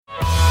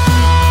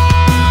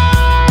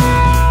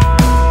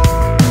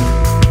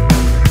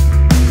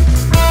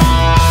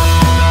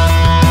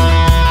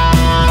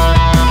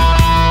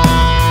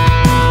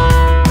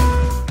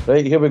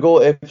Right, here we go,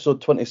 episode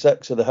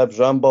 26 of the Hibs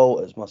Ramble.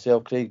 It's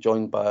myself, Craig,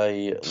 joined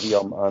by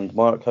Liam and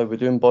Mark. How we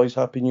doing, boys?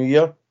 Happy New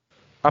Year.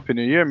 Happy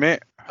New Year, mate.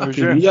 How's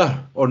Happy New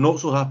Year, or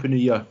not so Happy New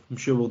Year. I'm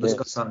sure we'll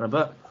discuss that in a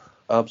bit.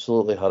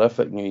 Absolutely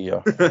horrific New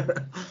Year.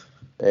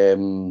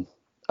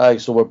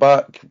 So we're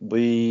back.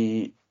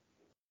 We're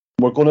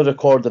going to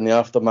record in the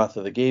aftermath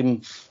of the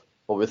game,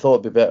 but we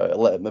thought it'd be better to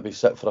let it maybe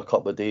sit for a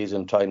couple of days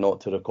and try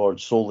not to record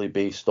solely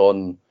based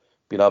on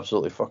being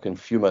absolutely fucking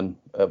fuming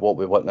at what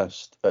we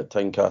witnessed at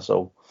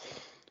Tynecastle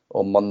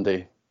on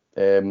Monday.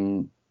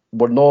 We're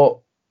not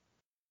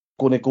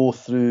going to go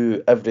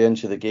through every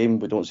inch of the game.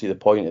 We don't see the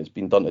point. It's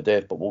been done to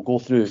death, but we'll go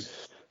through,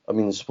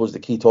 I suppose, the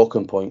key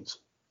talking points.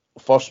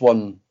 First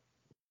one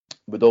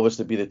would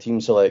obviously be the team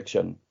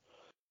selection.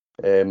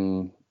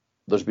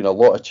 There's been a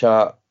lot of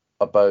chat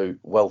about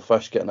Will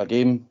Fish getting a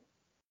game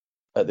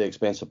at the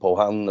expense of Paul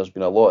Hanlon. There's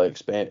been a lot of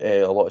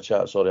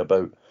chat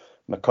about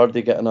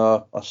McCurdy getting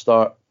a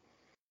start.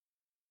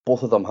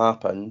 Both of them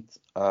happened,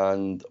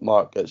 and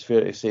Mark, it's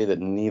fair to say that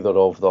neither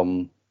of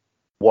them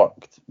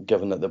worked,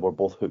 given that they were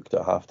both hooked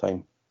at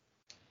half-time.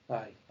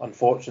 Aye,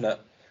 unfortunate.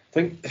 I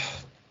think,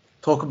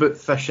 talk about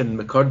Fish and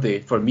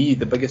McCurdy, for me,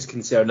 the biggest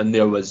concern in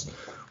there was,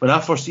 when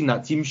I first seen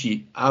that team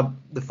sheet,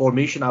 the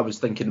formation I was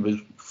thinking was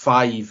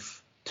 5-2-3,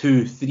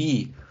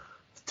 two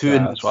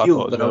in the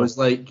field, and I was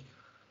like,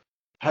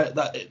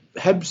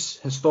 Hibs,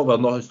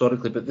 not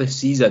historically, but this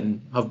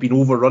season have been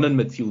overrunning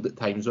midfield at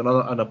times. When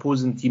an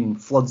opposing team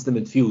floods the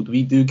midfield,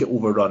 we do get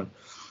overrun,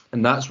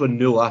 and that's when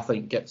Newell, I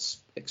think,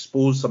 gets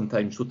exposed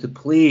sometimes. So to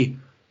play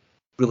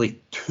really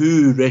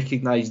two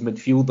recognised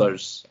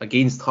midfielders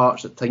against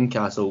Hearts at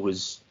Tynecastle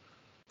was,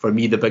 for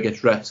me, the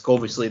biggest risk.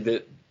 Obviously,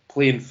 the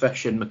playing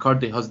Fish and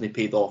McCurdy hasn't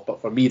paid off,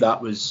 but for me,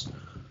 that was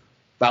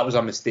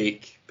a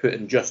mistake,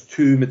 putting just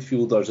two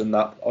midfielders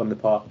on the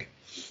park.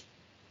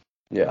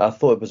 Yeah, I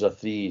thought it was a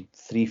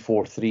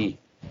 3-4-3.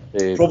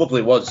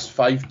 Probably was.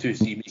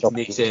 5-2-3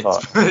 makes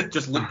sense.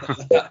 Just looked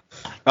at that.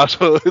 That's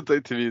what it looked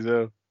like to me as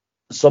well.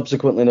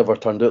 Subsequently never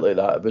turned out like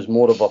that. It was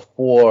more of a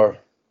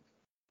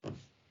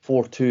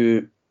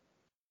 4-2-3-1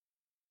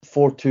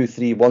 / a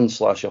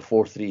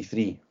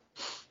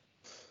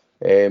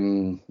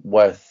 4-3-3.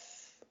 With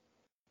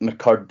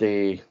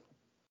McCurdy,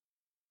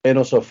 and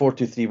also a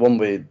 4-2-3-1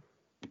 with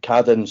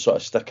Cadden sort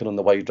of sticking on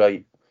the wide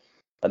right,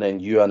 and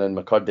then Ewan and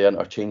McCurdy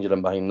interchanging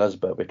him behind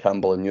Nisbet, with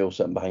Campbell and Newell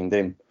sitting behind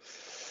them.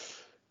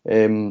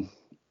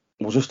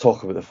 We'll just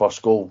talk about the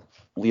first goal.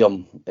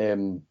 Liam,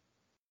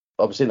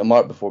 I was saying to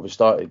Mark before we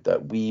started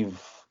that we've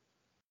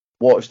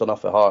watched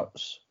enough of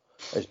Hearts,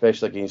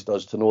 especially against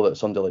us, to know that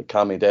somebody like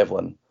Cammy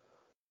Devlin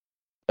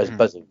is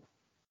busy.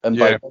 And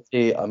by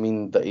busy, I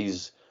mean that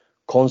he's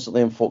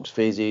constantly in folks'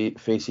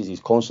 faces, he's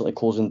constantly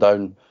closing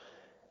down.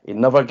 He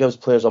never gives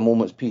players a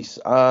moment's peace.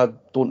 I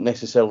don't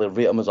necessarily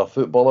rate him as a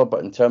footballer,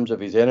 but in terms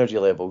of his energy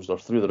levels, they're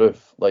through the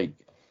roof. Like,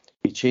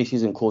 he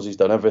chases and closes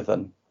down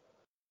everything.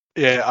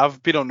 Yeah,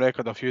 I've been on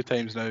record a few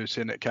times now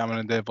saying that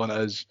Cameron Devlin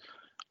is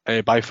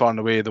by far and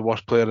away the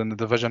worst player in the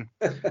division.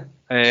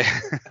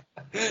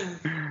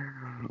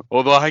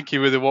 Although I think he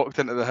would have walked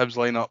into the Hibs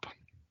lineup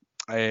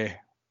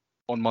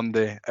on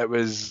Monday. I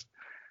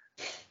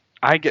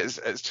think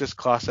it's just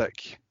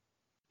classic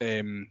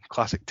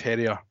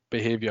terrier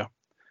behaviour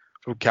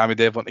from Cammy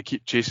Devlin to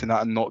keep chasing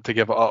that and not to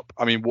give it up.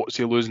 I mean, what's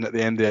he losing at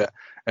the end of it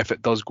if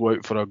it does go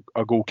out for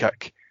a goal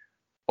kick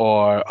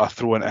or a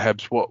throw into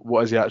Hibs?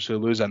 What is he actually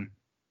losing?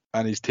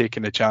 And he's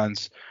taking a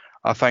chance.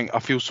 I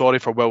feel sorry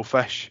for Will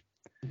Fish.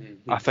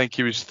 I think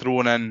he was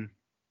thrown in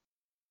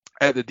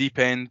at the deep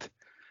end.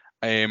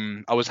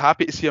 I was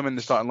happy to see him in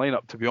the starting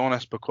lineup, to be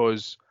honest,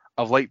 because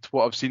I've liked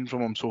what I've seen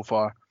from him so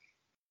far.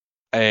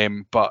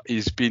 But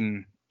he's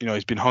been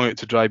hung out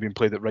to dry, being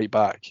played at right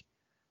back.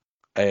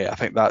 I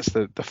think that's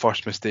the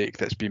first mistake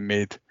that's been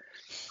made,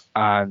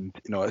 and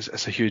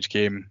it's a huge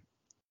game.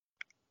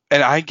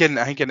 And I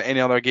think in any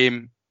other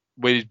game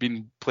where he's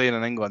been playing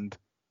in England,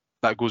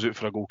 that goes out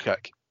for a goal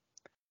kick.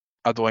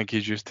 I don't think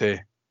he's used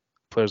to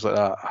players like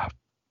that.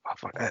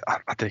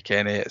 I take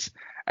any. It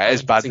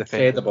is bad. It's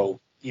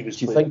incredible. He was.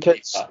 Do you think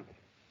it's?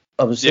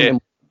 I was saying.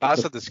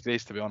 That's a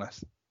disgrace, to be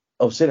honest.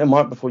 I was saying to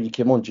Mark before you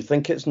came on. Do you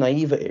think it's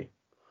naivety?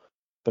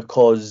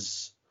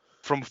 Because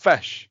from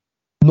Fish.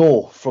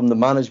 No, from the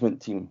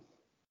management team.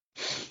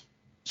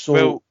 So,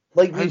 well,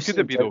 like, how could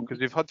it be though? Because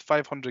they've had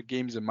 500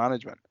 games in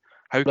management.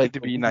 How could they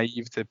be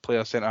naive to play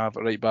a centre half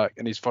at right back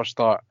in his first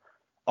start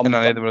in an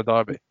Edinburgh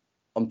derby?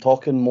 I'm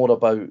talking more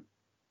about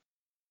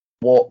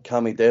what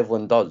Cammy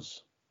Devlin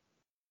does.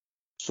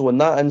 So in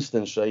that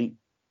instance, right,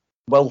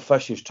 Will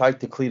Fish has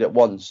tried to clear it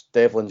once.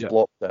 Devlin's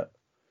blocked it.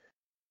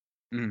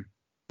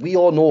 We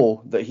all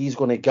know that he's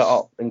going to get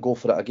up and go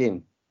for it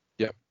again.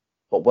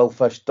 But Will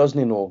Fish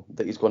doesn't know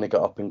that he's going to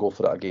get up and go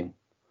for it again.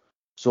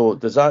 So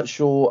does that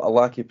show a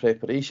lack of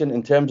preparation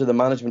in terms of the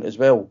management as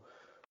well?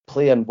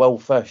 Playing Will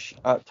Fish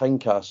at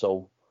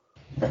Tynecastle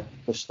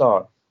to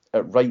start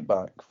at right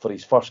back for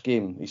his first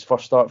game, his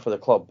first start for the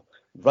club.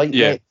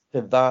 Next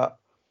to that,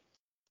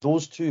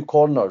 those two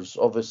corners,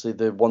 obviously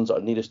the ones that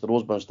are nearest the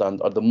Roseburn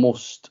stand, are the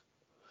most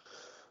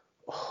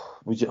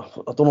I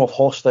don't know if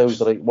hostile is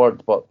the right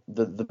word, but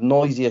the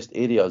noisiest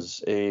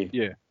areas,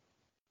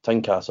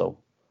 Tynecastle,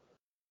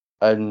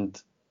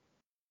 and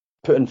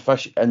putting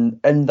fish in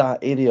that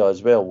area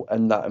as well,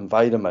 in that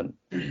environment.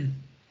 Do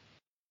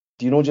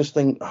you just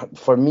think,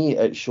 for me,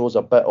 it shows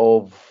a bit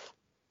of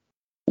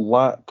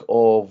lack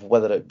of,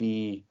 whether it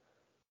be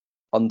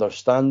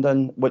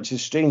understanding, which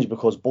is strange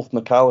because both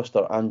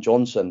McAllister and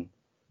Johnson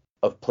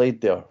have played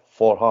there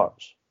for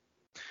Hearts.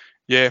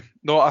 Yeah,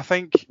 no, I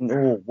think...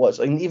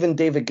 And even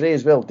David Gray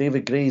as well.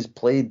 David Gray's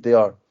played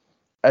there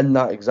in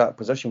that exact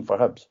position for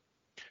Hibs.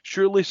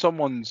 Surely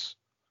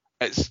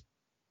it's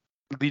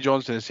Lee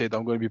Johnson has said,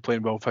 I'm going to be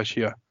playing Will Fish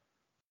here.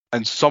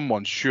 And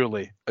someone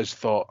surely has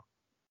thought,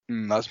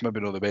 that's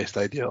maybe not the best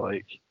idea.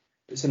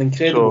 It's an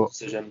incredible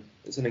decision.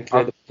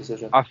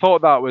 I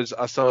thought that was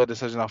a silly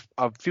decision.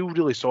 I feel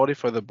really sorry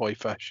for the boy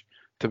Fish,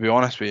 to be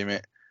honest with you,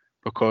 mate,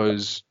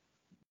 because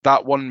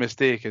that one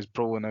mistake is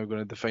probably now going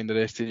to define the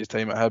rest of his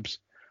time at Hibs,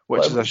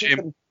 which is a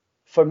shame.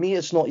 For me,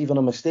 it's not even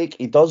a mistake.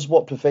 He does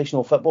what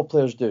professional football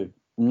players do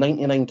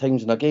 99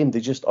 times in a game. They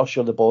just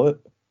usher the ball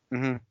out.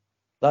 Mm-hmm.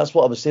 That's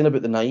what I was saying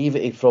about the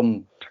naivety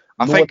from...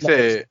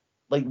 Barry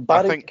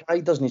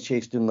Mackay doesn't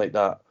chase doing like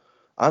that.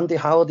 Andy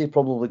Halliday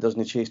probably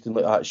doesn't chase doing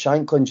like that.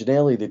 Shankland,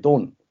 Ginnelly, they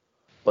don't.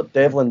 But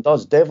Devlin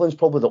does. Devlin's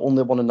probably the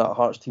only one in that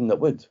Hearts team that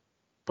would.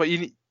 But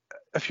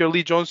if you're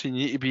Lee Johnson,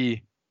 you need to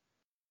be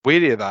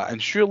wary of that.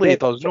 And surely he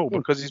does know,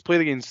 because he's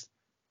played against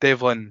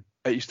Devlin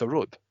at Easter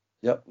Road.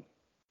 Yep.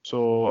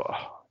 So,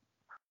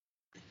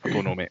 I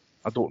don't know, mate.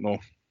 I don't know.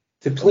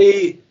 I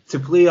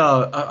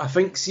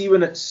think, see,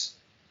 when it's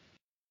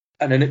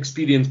an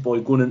inexperienced boy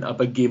going into a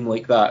big game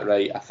like that,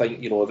 right, I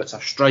think, if it's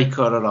a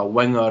striker or a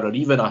winger or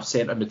even a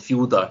centre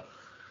midfielder,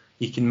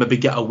 you can maybe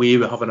get away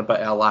with having a bit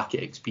of a lack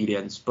of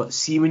experience. But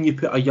see, when you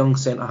put a young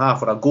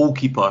centre-half or a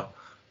goalkeeper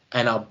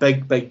in a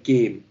big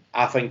game,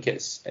 I think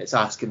it's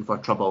asking for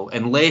trouble.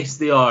 Unless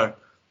they are,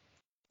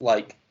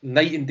 like,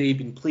 night and day,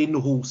 been playing the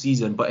whole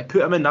season. But to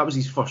put him in, that was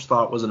his first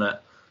start, wasn't it?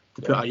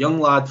 To put a young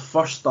lad,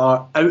 first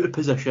start, out of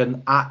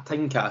position at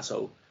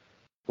Tynecastle.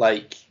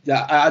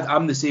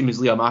 I'm the same as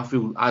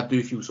Liam. I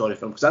do feel sorry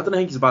for him, because I don't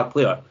think he's a bad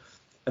player.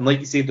 And like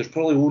you said, there's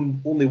probably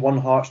only one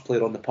Hearts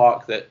player on the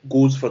park that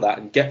goes for that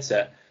and gets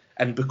it.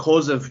 And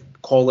because of,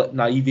 call it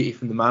naivety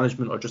from the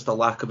management or just a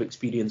lack of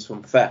experience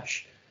from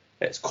Fish,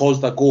 it's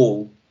caused a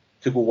goal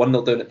to go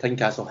 1-0 down at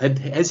Tynecastle.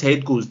 His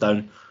head goes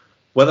down.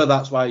 Whether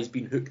that's why he's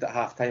been hooked at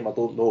half time, I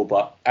don't know.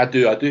 But I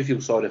do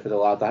feel sorry for the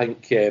lad. I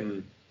think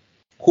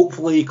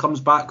hopefully he comes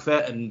back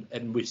fit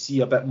and we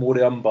see a bit more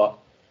of him. But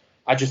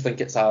I just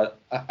think it's a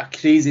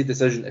crazy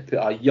decision to put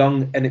a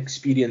young,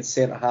 inexperienced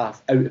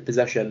centre-half out of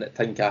position at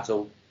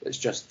Tynecastle. It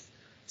just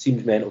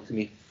seems mental to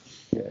me.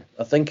 Yeah,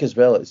 I think as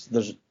well,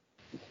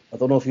 I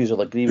don't know if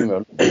you'll agree with me,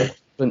 or there's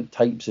different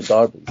types of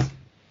derbies.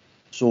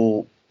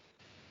 So,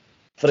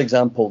 for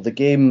example, the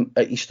game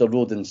at Easter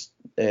Road in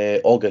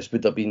August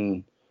would have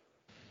been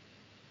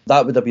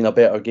a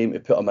better game to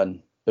put them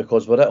in,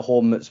 because we're at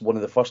home, it's one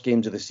of the first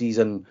games of the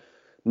season,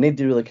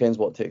 nobody really cares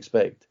what to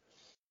expect.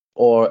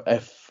 Or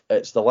if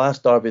it's the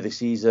last derby of the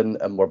season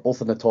and we're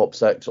both in the top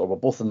six or we're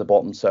both in the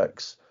bottom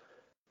six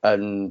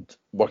and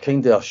we're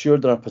kind of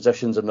assured in our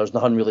positions and there's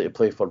nothing really to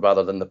play for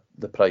rather than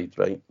the pride,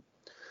 right?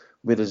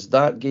 Whereas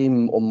that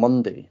game on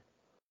Monday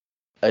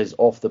is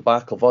off the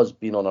back of us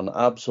being on an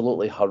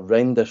absolutely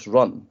horrendous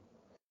run,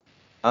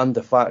 and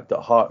the fact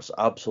that Hearts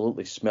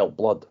absolutely smelt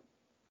blood.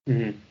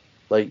 Mm-hmm.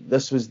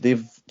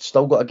 They've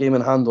still got a game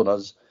in hand on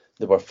us.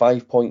 They were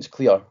 5 points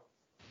clear.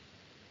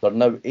 They're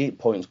now 8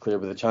 points clear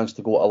with a chance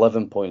to go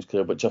 11 points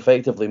clear, which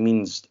effectively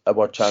means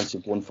our chance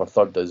of going for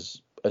third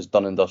is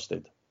done and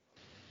dusted.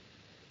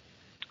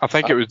 I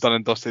think it was done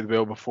and dusted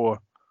well before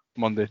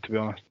Monday, to be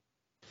honest.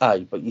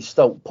 Aye, but you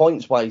still,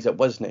 points-wise, it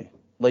wasn't.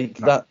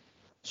 That.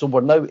 So we're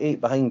now 8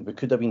 behind. We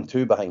could have been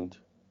 2 behind.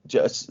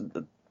 Just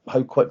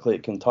how quickly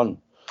it can turn.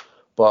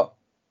 But,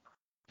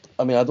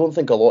 I mean, I don't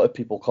think a lot of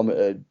people come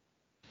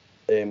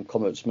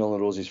out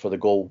smelling roses for the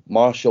goal.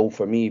 Marshall,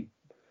 for me,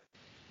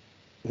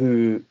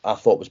 who I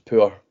thought was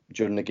poor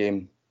during the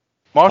game.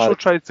 Marshall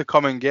tried to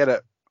come and get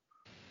it,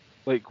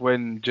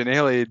 when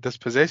Ginnelly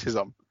dispossesses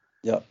him.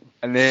 Yeah.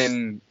 And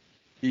then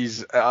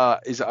he's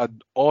at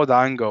an odd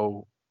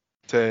angle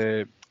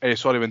to...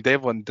 when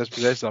Devlin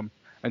dispossesses him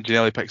and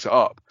Ginnelly picks it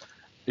up.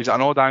 He's at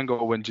an odd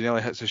angle when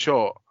Ginnelly hits a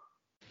shot.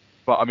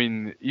 But, I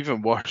mean,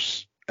 even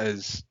worse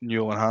is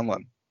Newell and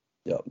Hanlon.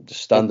 Yeah,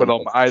 just standing with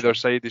him either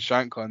side of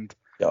Shankland.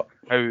 Yeah.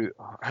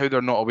 How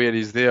they're not aware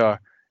he's there.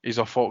 He's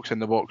a fox in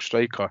the box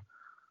striker.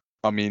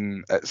 I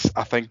mean,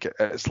 I think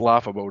it's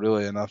laughable,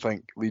 really, and I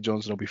think Lee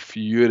Johnson will be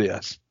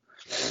furious.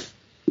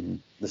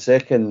 The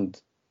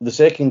second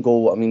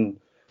goal, I mean,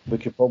 we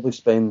could probably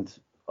spend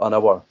an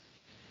hour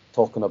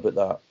talking about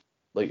that.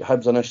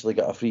 Hibs initially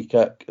get a free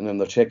kick, and then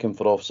they're checking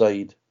for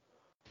offside,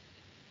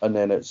 and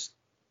then it's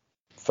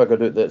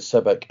figured out that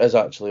Sibic is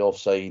actually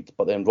offside,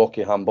 but then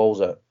Rocky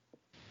handballs it,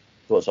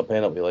 so it's a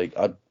penalty.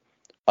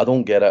 I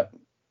don't get it.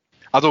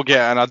 I don't get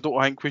it, and I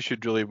don't think we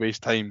should really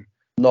waste time.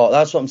 No,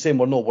 that's what I'm saying.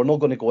 We're not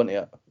going to go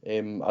into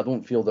it. I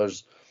don't feel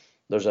there's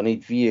there's a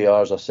need.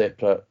 VAR is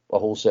a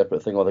whole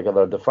separate thing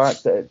altogether. The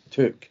fact that it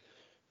took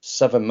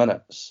 7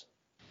 minutes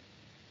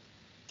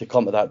to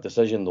come to that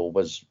decision, though,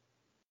 was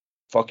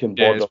fucking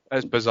border.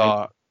 It's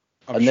bizarre.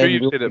 I'm And sure then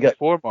you've we said only it get-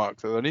 before, Mark,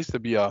 that there needs to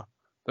be a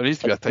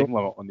time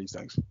limit on these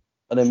things.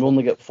 And then we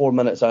only get 4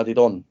 minutes added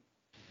on.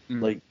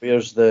 Like,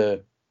 where's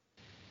the...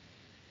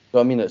 So,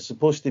 I mean, it's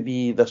supposed to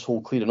be this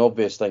whole clear and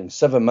obvious thing.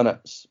 7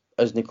 minutes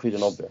isn't clear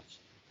and obvious.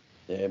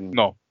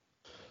 No.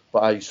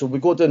 But so we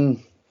go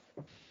down...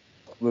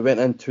 We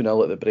went in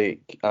 2-0 at the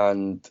break,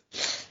 and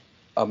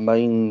I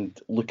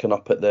mind looking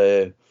up at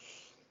their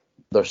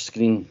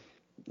screen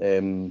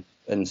and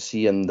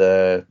seeing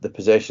the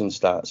possession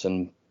stats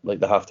and like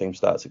the halftime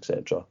stats,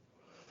 etc.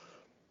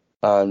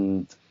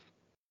 And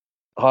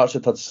Hearts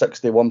had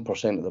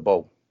 61% of the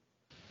ball,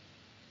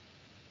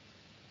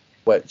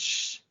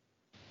 which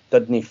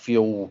didn't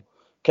feel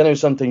kind of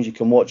sometimes you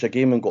can watch a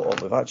game and go, oh,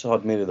 we've actually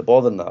had more of the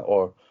ball than that,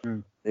 or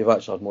they've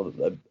actually had more.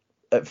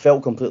 It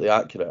felt completely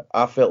accurate.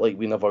 I felt like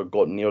we never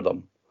got near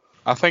them.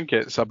 I think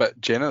it's a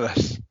bit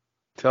generous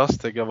to us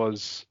to give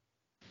us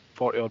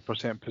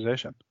 40%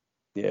 possession.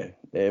 Yeah.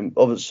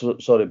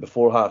 Sorry,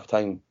 before half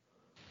time,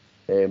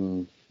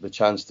 the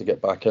chance to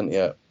get back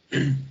into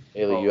it,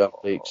 Ellie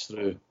breaks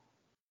through.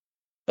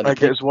 And it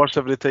gets worse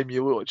every time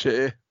you watch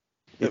it.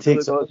 It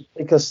takes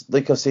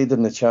like I said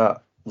in the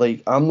chat.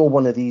 Like, I'm not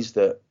one of these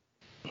that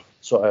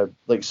sort of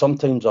like,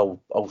 sometimes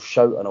I'll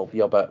shout and I'll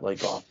be a bit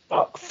like,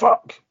 oh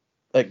fuck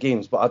at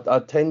games, but I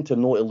tend to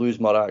know to lose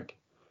my rag.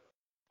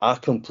 I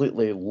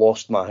completely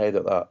lost my head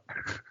at that.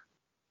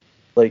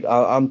 Like,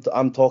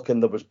 I'm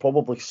talking, there was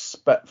probably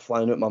spit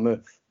flying out my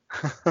mouth.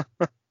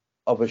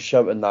 I was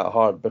shouting that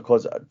hard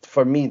because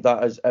for me,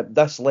 that is, at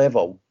this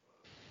level,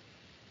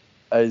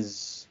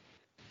 is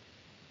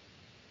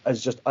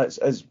just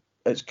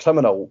it's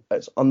criminal.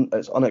 It's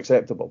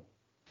unacceptable,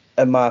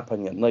 in my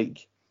opinion.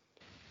 Like,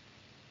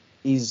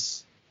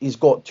 he's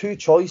got two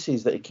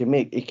choices that he can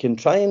make. He can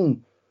try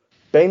and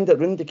bend it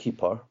round the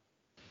keeper,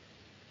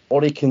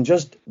 or he can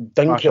just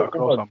dink it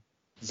over.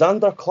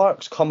 Xander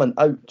Clark's coming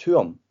out to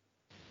him.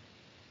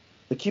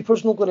 The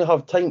keeper's not going to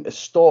have time to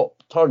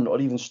stop, turn,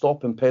 or even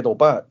stop and pedal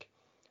back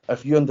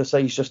if Ewan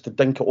decides just to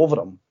dink it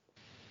over him.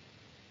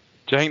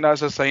 Do you think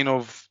that's a sign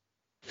of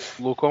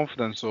low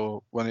confidence?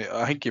 Or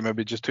I think he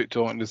maybe just took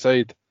too long to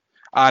decide,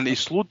 and he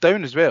slowed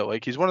down as well.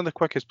 Like, he's one of the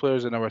quickest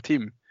players in our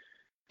team,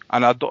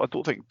 and I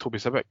don't think Toby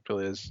Civic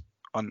really is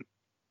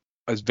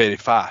very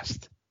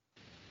fast.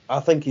 I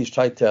think he's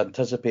tried to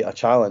anticipate a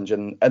challenge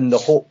and in the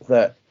hope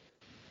that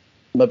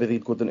maybe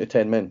they'd go down to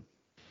 10 men.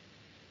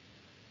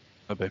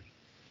 Maybe.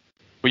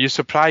 Were you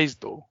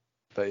surprised though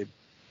that he?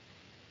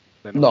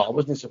 No, I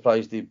wasn't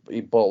surprised he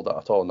bottled it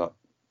at all.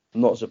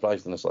 Not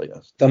surprised in the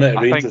slightest. Done it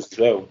at Rangers as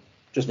well.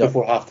 Just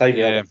before half time, he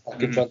had a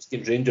fucking chance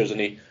against Rangers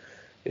and he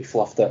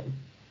fluffed it.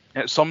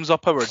 It sums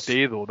up our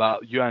day though.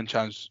 That Ewan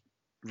chance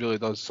really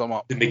does sum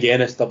up. The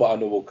McGuinness double, I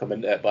know we'll come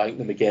into it, but I think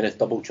the McGuinness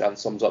double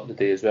chance sums up the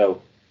day as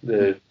well.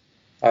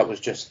 That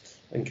was just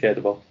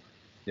incredible.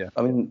 Yeah.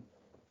 I mean,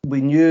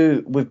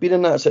 we've been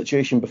in that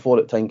situation before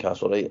at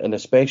Tynecastle, right? And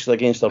especially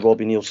against a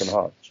Robbie Neilson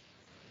Hearts.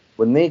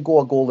 When they go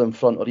a goal in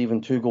front or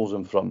even 2 goals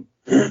in front,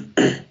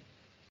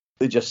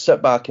 they just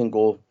sit back and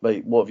go,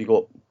 right, what have you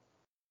got?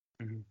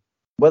 Mm-hmm.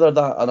 Whether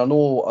that, and I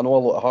know a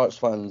lot of Hearts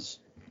fans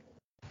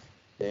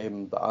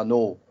that I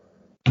know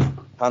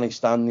can't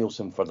stand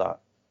Neilson for that,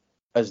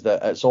 is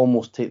that it's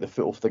almost take the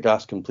foot off the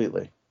gas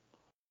completely.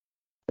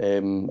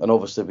 And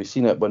obviously we've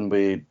seen it when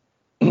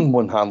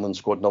Hanlon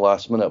scored in the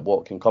last minute,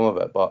 what can come of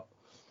it. But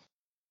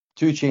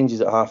 2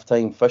 changes at half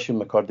time, Fish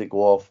and McCurdy go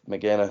off,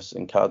 McGuinness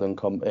and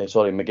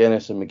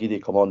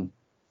McGeady come on,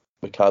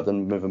 with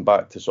Cadden moving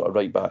back to sort of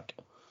right back.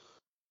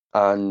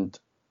 And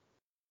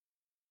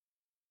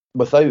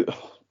without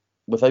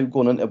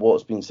going into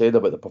what's been said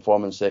about the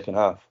performance second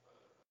half,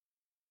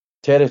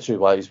 territory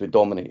wise we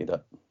dominated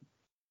it.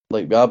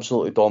 Like, we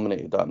absolutely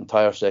dominated that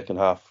entire second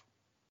half.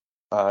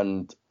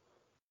 And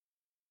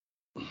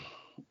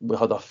we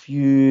had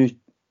a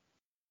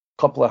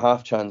couple of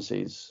half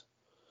chances.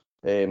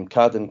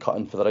 Cadden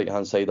cutting for the right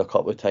hand side a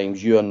couple of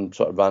times. Ewan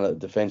sort of ran at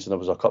the defence and there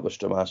was a couple of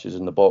Stramashes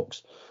in the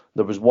box.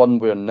 There was one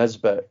where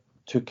Nisbet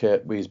took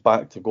it with his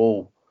back to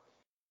goal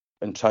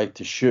and tried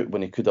to shoot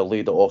when he could have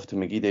laid it off to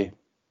McGeady.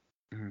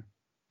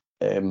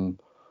 Mm-hmm.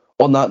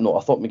 On that note,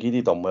 I thought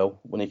McGeady done well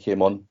when he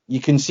came on.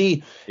 You can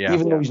see,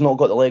 even though he's not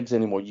got the legs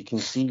anymore, you can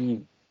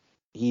see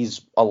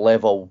he's a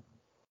level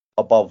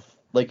above,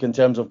 like in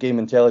terms of game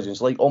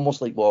intelligence, like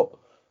almost like what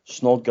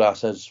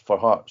Snodgrass is for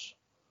Hearts.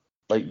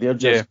 Like, they're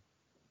just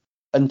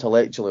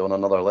intellectually on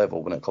another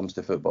level when it comes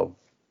to football.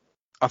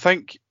 I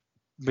think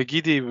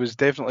McGeady was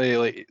definitely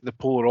like the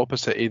polar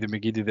opposite of the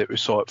McGeady that we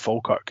saw at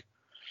Falkirk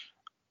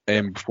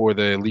before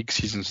the league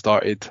season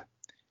started.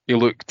 He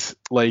looked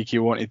like he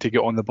wanted to get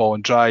on the ball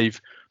and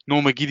drive.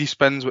 No McGeady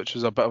spins, which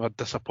was a bit of a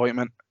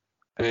disappointment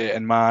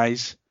in my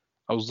eyes.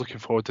 I was looking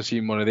forward to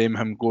seeing one of them,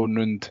 him going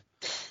round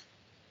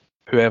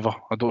whoever.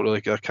 I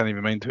can't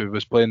even mind who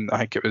was playing. I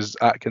think it was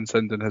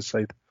Atkinson on his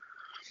side.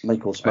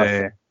 Michael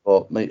Smith.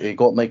 he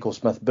got Michael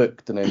Smith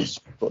booked and then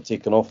got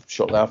taken off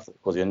shortly after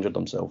because he injured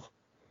himself.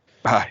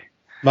 Aye.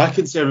 My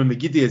concern with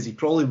McGeady is he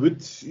probably would.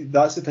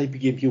 That's the type of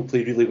game he'll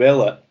play really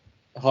well at.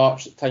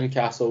 Hearts at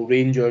Tynecastle,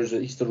 Rangers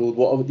at Easter Road,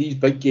 whatever, these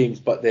big games,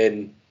 but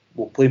then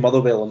we'll play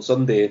Motherwell on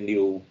Sunday and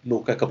he'll no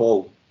kick a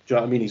ball. Do you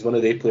know what I mean? He's one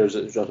of the players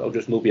that I'll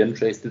just not be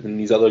interested in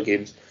these other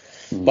games.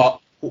 But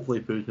hopefully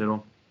he proves me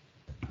wrong.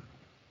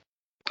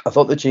 I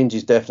thought the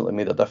changes definitely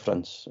made a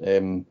difference.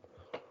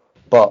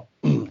 But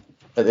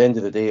at the end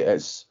of the day,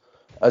 it's,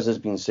 as has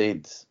been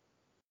said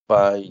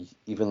by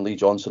even Lee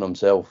Johnson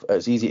himself,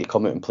 it's easy to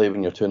come out and play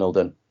when you're 2-0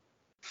 down.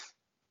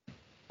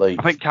 I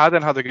think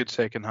Cadden had a good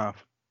second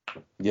half.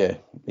 Yeah,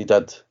 he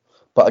did.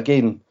 But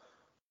again,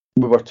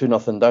 we were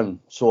 2-0 down.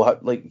 So,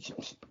 do you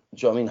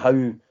know what I mean? How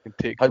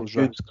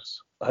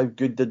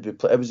good did we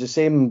play? It was the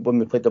same when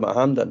we played them at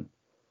Hampden.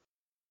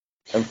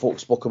 And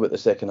folks spoke about the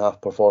second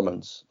half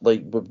performance.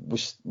 We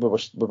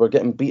were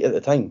getting beat at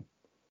the time.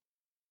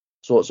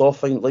 So it's all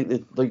fine,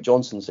 like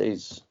Johnson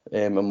says,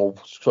 and we'll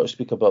sort of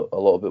speak about a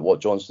lot about what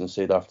Johnson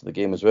said after the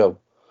game as well.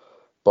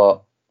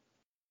 But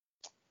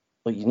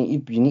you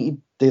need to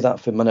do that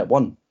for minute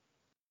one.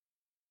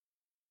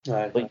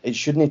 Right. It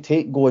shouldn't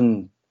take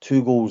going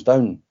 2 goals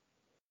down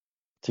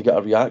to get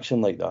a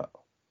reaction like that.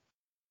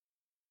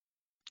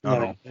 I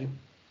know.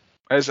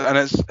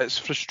 It's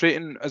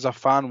frustrating as a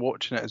fan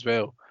watching it as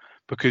well,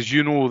 because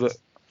you know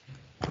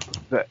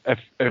that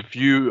if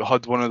you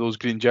had one of those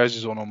green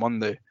jerseys on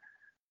Monday,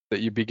 that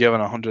you'd be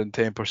given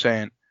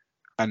 110%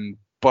 and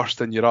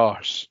bursting your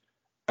arse,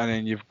 and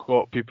then you've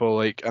got people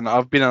like, and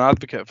I've been an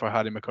advocate for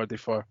Harry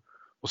McCurdy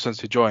since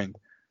he joined,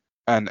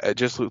 and it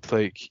just looked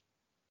like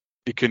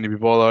he couldn't be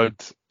bothered.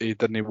 He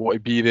didn't want to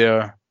be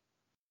there.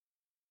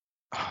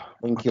 I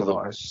think he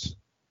looks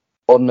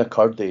on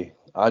McCurdy.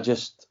 I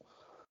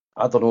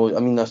don't know. I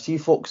mean, I see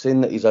folks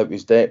saying that he's out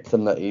his depth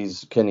and that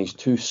he's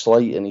too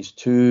slight and he's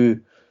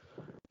too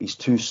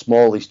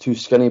small, he's too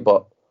skinny.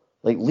 But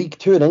League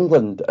Two in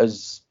England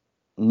is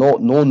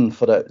not known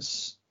for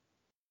its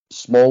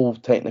small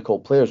technical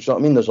players. Do you know what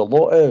I mean? There's a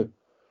lot of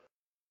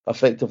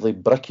effectively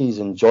brickies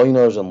and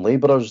joiners and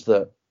labourers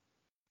that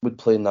would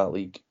play in that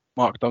league.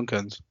 Mark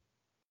Duncan's.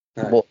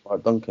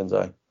 Mark Duncan's,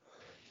 aye.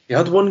 He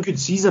had one good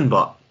season,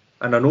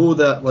 and I know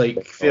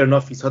that, fair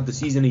enough, he's had the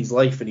season of his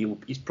life and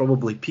he's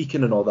probably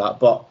peaking and all that,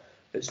 but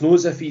it's not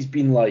as if he's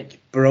been,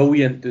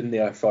 brilliant in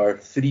there for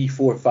 3,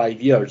 4,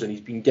 5 years and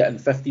he's been getting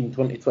 15,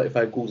 20,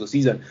 25 goals a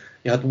season.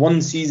 He had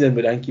one season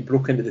where I think he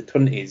broke into the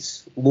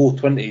 20s, low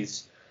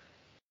 20s,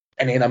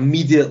 and then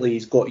immediately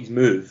he's got his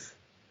move.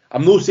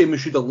 I'm not saying we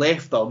should have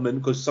left him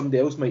because somebody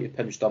else might have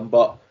pinched him,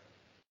 but,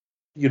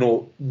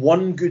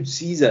 one good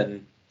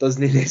season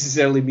doesn't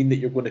necessarily mean that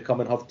you're going to come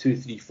and have 2,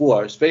 3,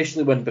 4,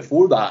 especially when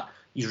before that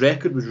his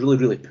record was really,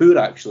 really poor,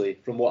 actually,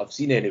 from what I've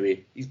seen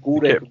anyway. His goal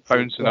record kept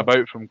bouncing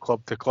about from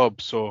club to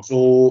club. So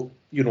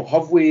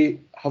have we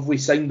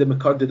signed the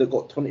McCurdy that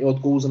got 20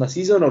 odd goals in a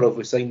season, or have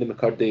we signed the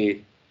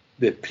McCurdy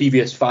the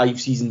previous 5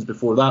 seasons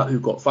before that who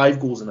got 5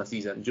 goals in a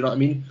season? Do you know what I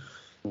mean?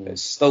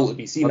 It's still to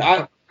be seen.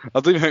 I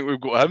don't even think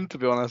we've got him, to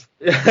be honest.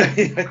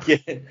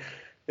 Again,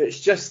 it's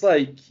just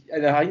and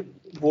I think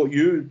what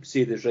you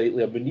said is right,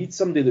 Liam. We need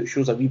somebody that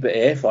shows a wee bit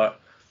of effort.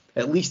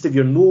 At least if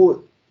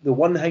you're the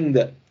one thing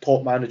that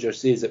top managers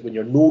say is that when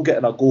you're no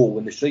getting a goal,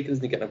 when the striker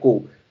isn't getting a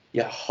goal,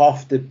 you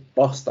have to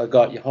bust a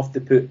gut. You have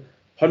to put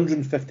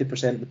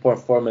 150% of the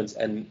performance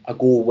and a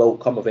goal will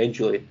come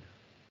eventually.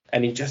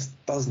 And he just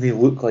doesn't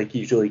look like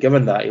he's really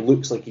given that. He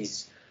looks like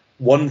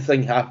one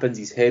thing happens,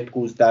 his head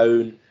goes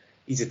down.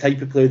 He's the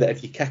type of player that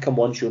if you kick him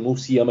once, you'll no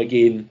see him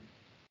again,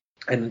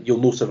 and you'll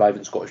no survive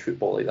in Scottish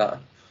football like that.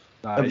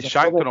 He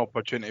shanked an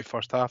opportunity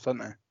first half,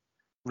 didn't he?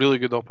 Really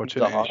good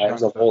opportunity. It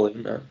was a volley,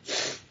 wasn't it?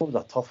 It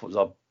was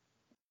a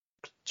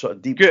sort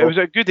of deep. It was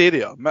a good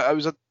area. It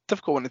was a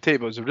difficult one to take,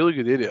 but it was a really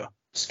good area.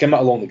 Skim it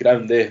along the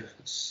ground there.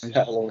 Skied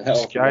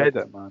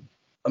it, man.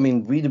 I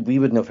mean, we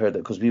wouldn't have heard it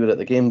because we were at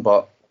the game,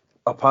 but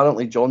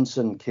apparently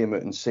Johnson came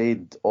out and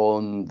said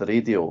on the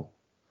radio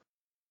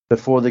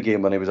before the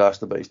game when he was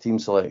asked about his team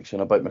selection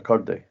about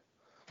McCurdy,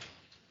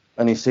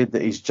 and he said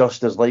that he's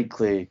just as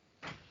likely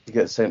to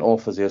get sent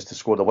off as he is to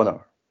score the winner.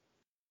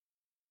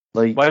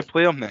 Why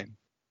play him then?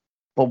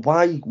 But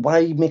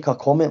why make a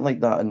comment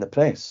like that in the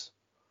press?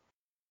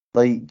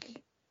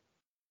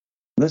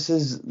 This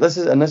is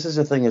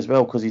the thing as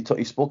well, because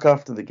he spoke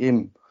after the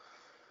game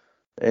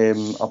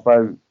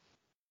about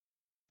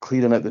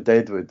clearing out the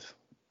deadwood.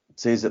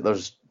 Says that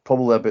there's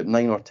probably about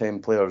 9 or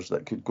 10 players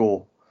that could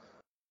go.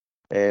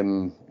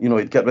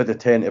 He'd get rid of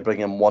 10 to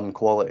bring in one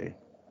quality.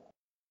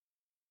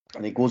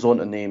 And he goes on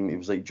to name, he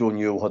was like, Joe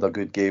Newell had a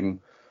good game.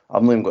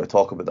 I'm not even going to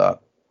talk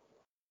about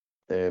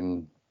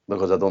that.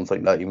 Because I don't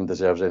think that even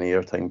deserves any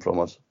airtime from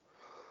us.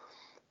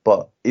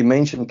 But he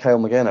mentioned Kyle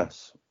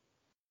McGuinness.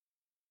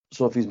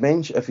 So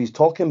if he's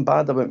talking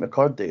bad about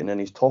McCurdy and then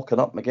he's talking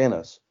up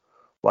McGuinness,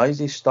 why is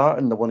he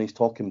starting the one he's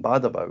talking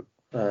bad about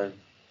and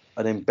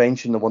then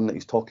benching the one that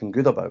he's talking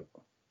good about?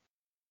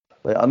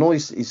 I know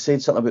he's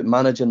said something about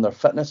managing their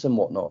fitness and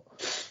whatnot,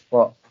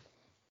 but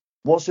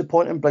what's the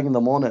point in bringing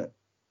them on at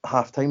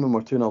half time when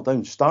we're 2-0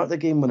 down. Start the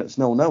game when it's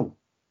 0-0. Do you know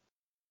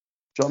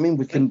what I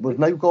mean? We've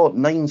now got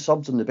 9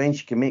 subs on the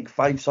bench. You can make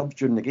 5 subs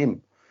during the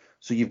game.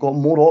 So you've got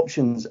more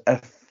options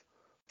if,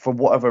 for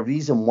whatever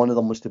reason, one of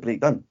them was to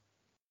break down.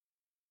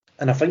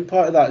 And I think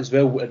part of that as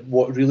well,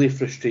 what really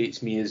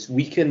frustrates me is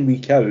week in,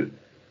 week out,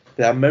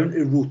 the amount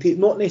of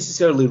not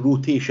necessarily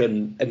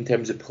rotation in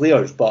terms of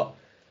players, but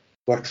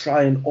we're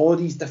trying all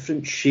these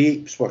different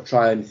shapes. We're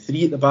trying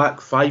 3 at the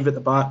back, 5 at the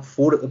back,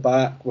 4 at the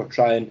back. We're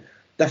trying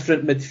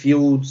different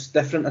midfields,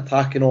 different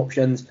attacking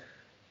options.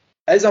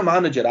 As a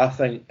manager, I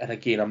think, and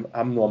again,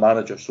 I'm not a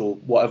manager, so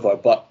whatever,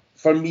 but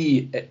for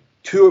me,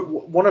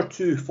 1 or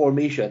 2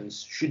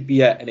 formations should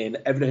be it, and then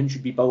everything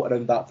should be built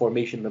around that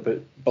formation,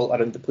 built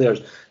around the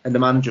players and the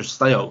manager's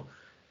style.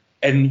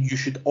 And you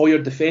should, all your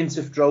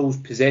defensive drills,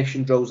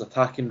 possession drills,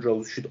 attacking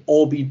drills should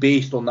all be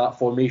based on that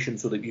formation,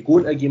 so that you go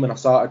into a game on a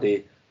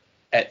Saturday,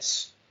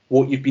 it's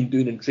what you've been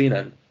doing in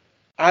training.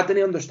 I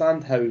didn't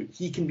understand how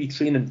he can be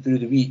training through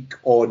the week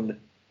on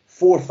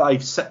 4,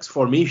 5, 6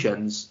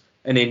 formations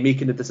and then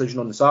making a decision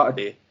on the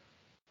Saturday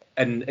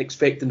and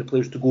expecting the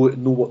players to go out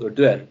and know what they're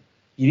doing.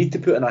 You need to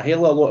put in a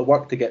hell of a lot of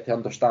work to get to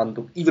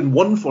understand even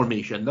one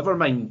formation, never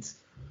mind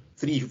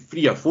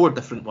three or 4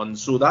 different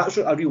ones. So that's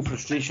a real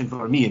frustration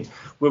for me.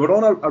 We were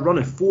on a run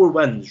of 4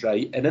 wins,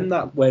 right? And in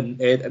that win,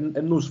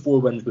 in those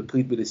 4 wins, we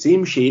played with the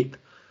same shape,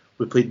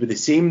 we played with the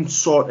same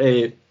sort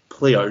of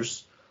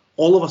players.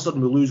 All of a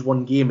sudden, we lose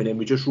one game and then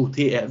we just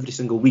rotate it every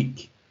single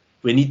week.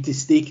 We need to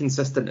stay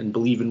consistent and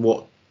believe in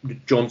what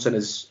Johnson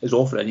is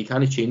offering. You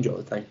can't change it all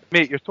the time.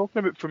 Mate, you're talking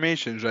about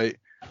formations, right?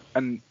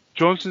 And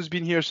Johnson's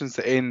been here since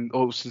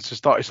the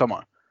start of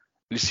summer.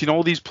 You've seen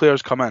all these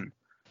players come in.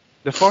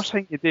 The first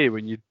thing you do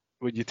when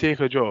you take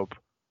a job,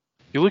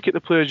 you look at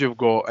the players you've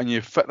got and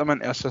you fit them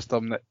into a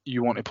system that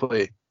you want to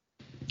play.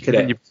 Correct.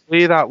 And you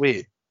play that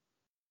way.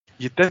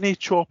 You didn't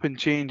chop and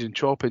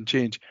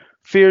change.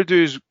 Fair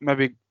dues,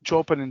 maybe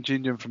chopping and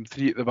changing from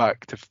 3 at the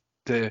back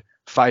to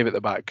 5 at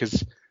the back,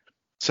 because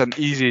it's an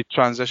easy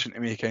transition to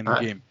make in the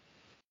game.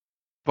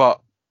 But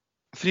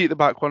 3 at the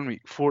back one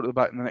week, 4 at the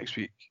back in the next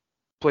week,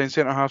 playing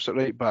centre halves at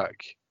right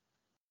back.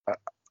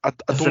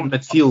 Different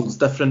midfields,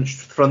 different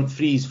front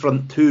 3s,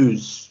 front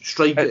 2s,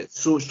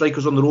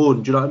 strikers on their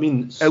own. Do you know what I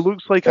mean? It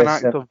looks like an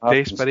act of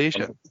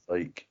desperation.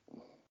 I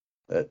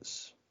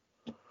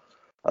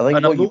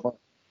think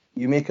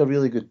you make a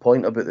really good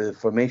point about the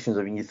formations.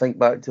 I mean, you think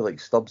back to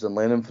like Stubbs and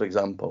Lennon, for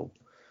example.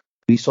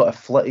 We sort of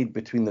flitted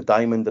between the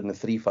diamond and the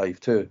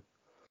 3-5-2,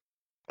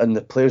 and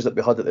the players that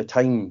we had at the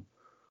time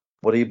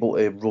were able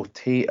to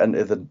rotate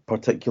into the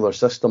particular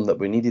system that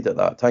we needed at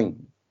that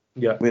time.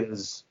 Yeah.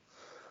 Whereas,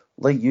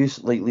 like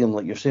Liam,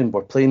 like you're saying,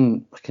 we're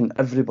playing like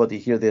everybody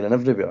here, there, and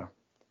everywhere.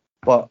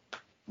 But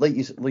like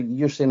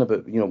you're saying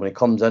about, when he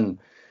comes in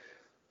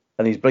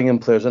and he's bringing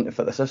players in to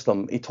fit the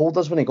system, he told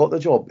us when he got the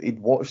job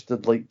he'd watched the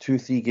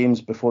 2-3 games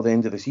before the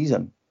end of the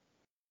season,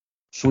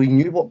 so he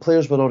knew what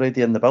players were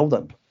already in the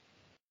building. Do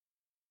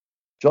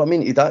you know what I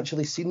mean? He'd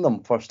actually seen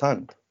them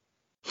firsthand,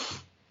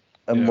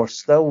 and we're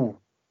still.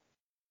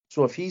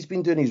 So if he's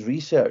been doing his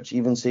research,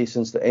 even say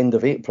since the end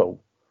of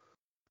April,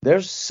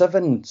 there's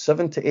 7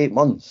 to 8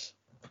 months,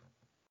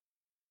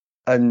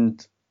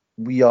 and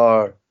we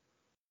are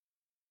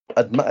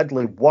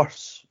admittedly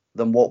worse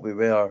than what we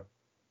were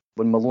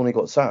when Maloney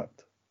got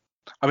sacked.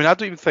 I mean, I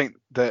don't even think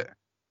that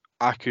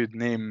I could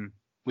name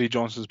Lee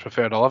Johnson's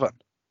preferred 11.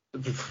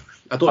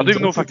 I don't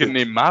even know if I could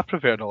name my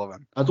preferred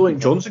 11. I don't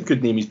think Johnson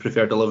could name his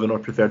preferred 11 or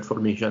preferred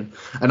formation.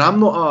 And I'm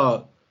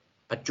not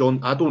a John.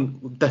 I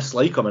don't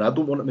dislike him, and I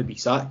don't want him to be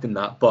sacked in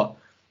that. But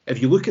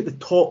if you look at the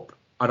top,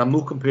 and I'm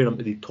not comparing him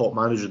to the top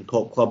managers and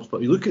top clubs, but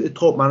if you look at the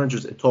top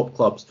managers at the top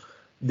clubs,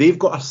 they've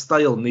got a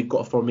style and they've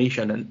got a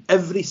formation, and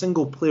every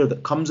single player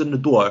that comes in the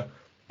door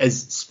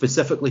is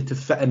specifically to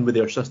fit in with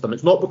their system.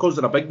 It's not because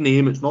they're a big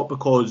name. It's not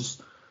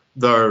because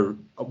they're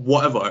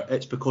whatever.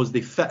 It's because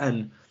they fit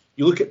in.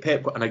 You look at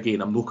Pep, and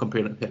again, I'm not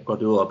comparing it to Pep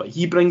Guardiola, but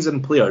he brings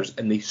in players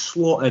and they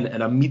slot in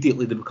and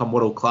immediately they become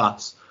world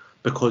class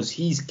because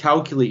he's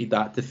calculated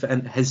that to fit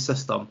into his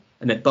system,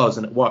 and it does,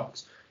 and it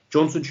works.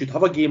 Johnson should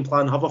have a game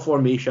plan, have a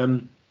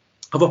formation,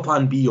 have a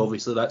plan B,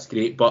 obviously, that's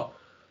great, but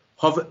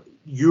have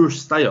your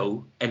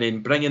style and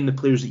then bring in the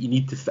players that you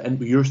need to fit in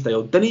with your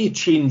style. Didn't he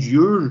change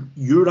your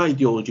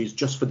ideologies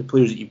just for the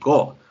players that you've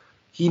got?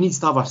 He needs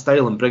to have a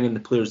style and bring in the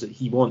players that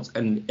he wants,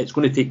 and it's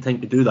going to take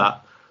time to do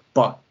that,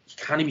 but he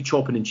can't be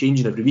chopping and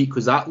changing every week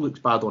because that looks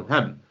bad on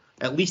him.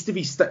 At least if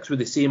he sticks with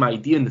the same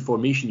idea in the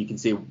formation, you can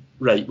say,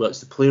 right, well,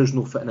 it's the players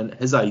not fitting into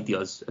his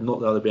ideas and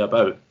not the other way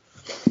about.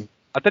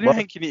 I don't even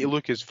think you need to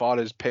look as far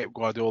as Pep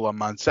Guardiola and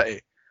Man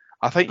City.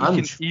 I think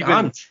you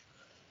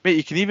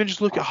can even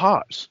just look at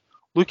Hearts.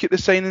 Look at the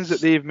signings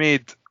that they've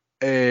made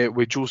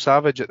with Joe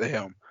Savage at the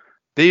helm.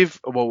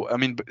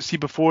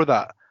 Before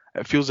that,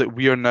 it feels like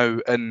we are now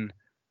in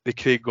the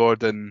Craig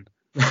Gordon,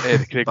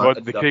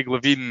 the Craig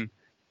Levine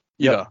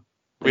era,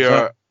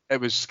 where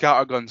it was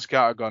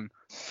scattergun,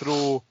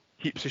 throw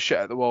heaps of shit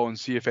at the wall and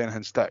see if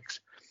anything sticks.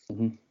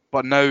 Mm-hmm.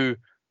 But now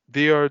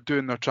they are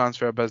doing their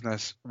transfer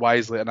business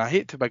wisely, and I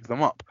hate to big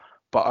them up,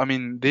 But I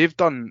mean, they've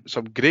done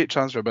some great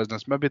transfer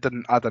business. Maybe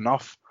didn't add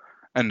enough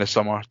in the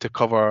summer to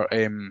cover,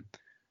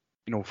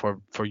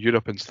 for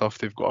Europe and stuff.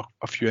 They've got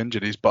a few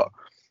injuries, but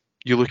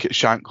you look at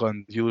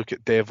Shankland, you look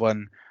at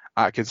Devlin,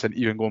 Atkinson,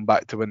 even going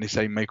back to when they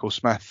signed Michael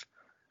Smith.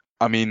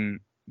 I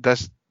mean,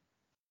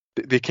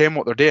 they ken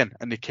what they're doing,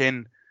 and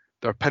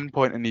they're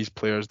pinpointing these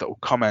players that will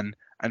come in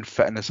and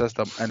fit in the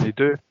system, and they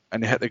do,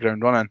 and they hit the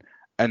ground running.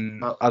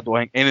 And I don't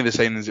think any of the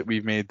signings that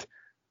we've made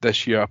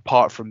this year,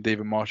 apart from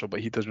David Marshall, but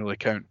he doesn't really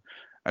count,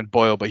 and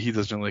Boyle, but he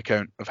doesn't really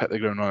count, have hit the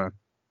ground running.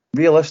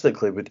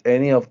 Realistically, would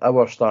any of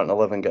our starting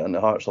 11 get in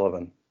the Hearts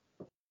 11?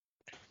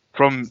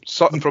 From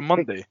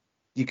Monday?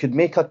 You could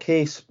make a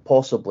case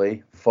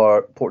possibly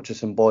for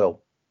Porteous and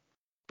Boyle.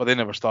 But they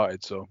never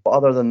started, so. But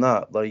other than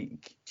that,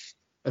 like,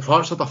 if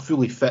Hearts had a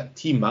fully fit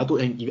team, I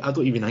don't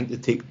even think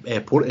they'd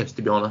take Porteous,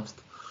 to be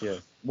honest. Yeah.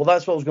 Well,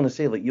 that's what I was going to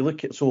say. Like, you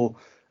look at, so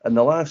in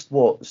the last,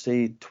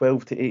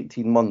 12 to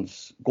 18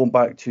 months, going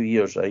back 2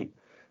 years, right,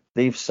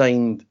 they've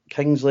signed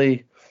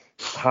Kingsley,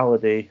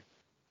 Halliday,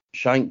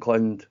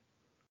 Shankland,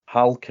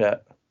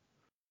 Halkett,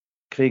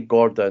 Craig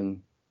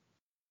Gordon,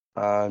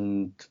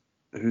 and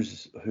who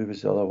was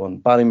the other one?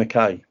 Barry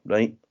Mackay,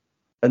 right?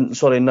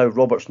 And now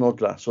Robert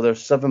Snodgrass. So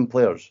there's 7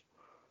 players.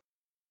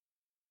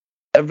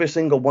 Every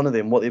single one of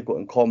them, what they've got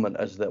in common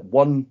is that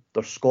 1,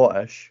 they're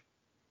Scottish.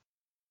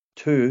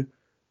 2,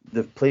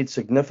 they've played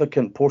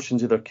significant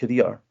portions of their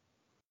career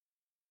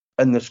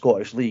in the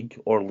Scottish League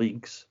or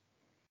leagues.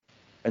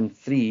 And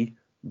 3,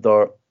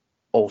 they're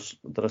all.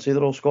 Did I say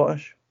they're all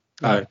Scottish?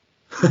 Aye.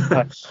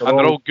 And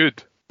they're all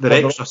good.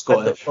 They're extra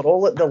Scottish. They're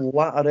all at the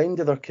latter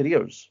end of their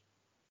careers.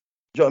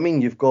 Do you know what I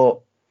mean? You've got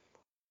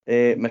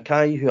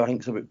Mackay, who I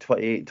think is about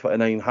 28,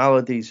 29.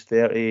 Halliday's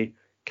 30.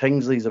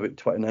 Kingsley's about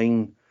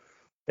 29.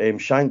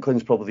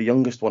 Shanklin's probably the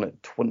youngest one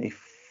at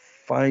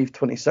 25,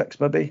 26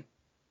 maybe.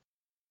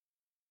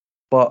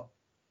 But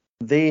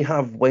they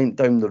have went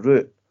down the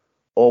route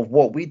of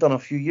what we done a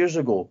few years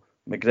ago.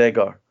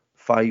 McGregor,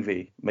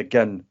 Fivey,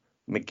 McGinn,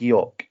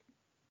 McGeoch.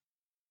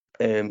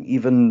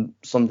 Even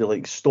somebody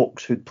like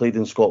Stokes, who'd played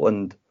in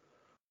Scotland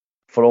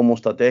for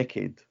almost a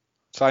decade.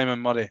 Simon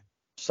Murray,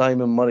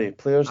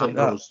 players Ambrose. like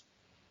that.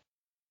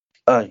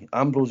 Aye,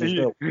 Ambrose as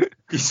well.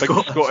 He's big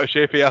Scottish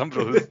AP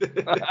Ambrose.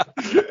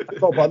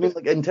 No, but I mean,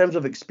 like, in terms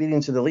of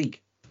experience of the league,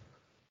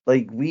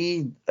 like,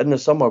 we in the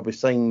summer we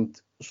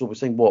signed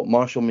what?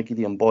 Marshall,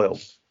 McGeady, and Boyle.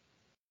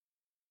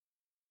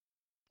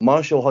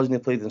 Marshall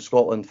hasn't played in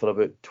Scotland for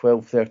about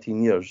 12,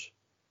 13 years.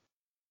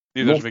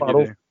 Neither's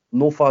McGeady.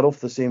 No far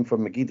off the same for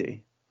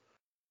McGeady.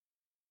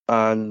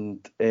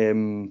 And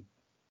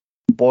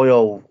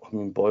Boyle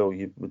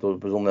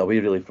was only away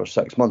really for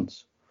 6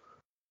 months.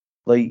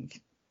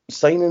 Like,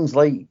 signings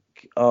like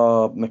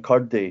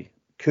McCurdy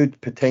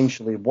could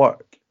potentially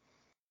work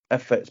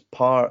if it's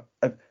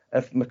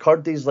if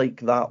McCurdy's like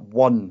that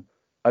 1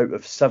 out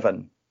of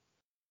 7.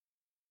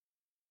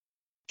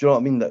 Do you know what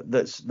I mean?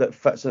 That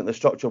fits into the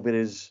structure.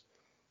 Whereas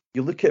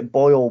you look at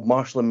Boyle,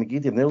 Marshall, and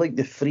McGeady, and they're like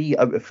the 3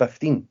 out of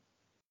 15.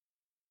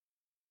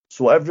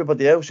 So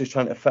everybody else is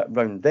trying to fit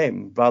around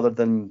them rather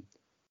than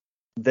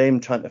them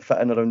trying to fit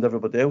in around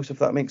everybody else, if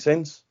that makes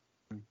sense.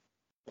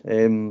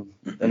 And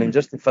then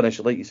just to finish,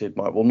 like you said,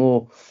 Mark,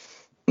 we'll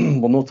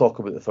not talk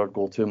about the third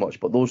goal too much,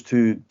 but those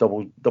 2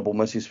 double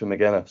misses for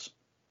McGuinness.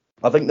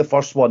 I think the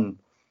first one,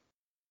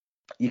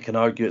 you can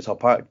argue it's a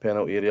packed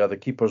penalty area. The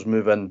keeper's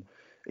moving,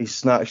 he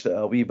snatched it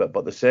a wee bit,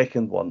 but the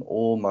second one,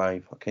 oh my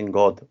fucking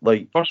god!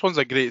 Like, First one's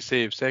a great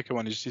save. Second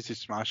one, you just need to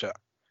smash it.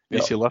 You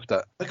need to lift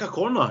it. Pick a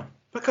corner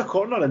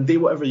and do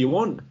whatever you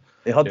want.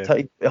 He had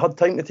time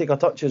to take a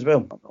touch as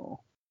well.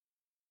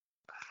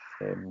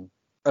 It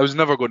was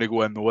never going to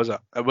go in, though, was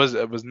it? It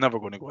was never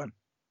going to go in.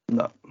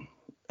 No.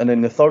 And then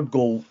the third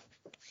goal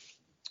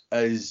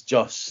is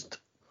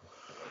just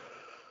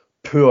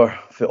poor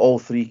for all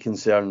 3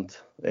 concerned.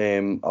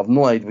 I've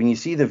no idea. When you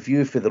see the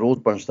view for the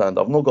Roseburn stand,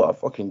 I've not got a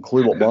fucking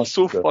clue what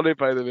Marshall It's so funny,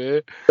 by the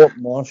way. What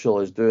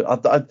Marshall is doing.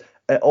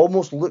 It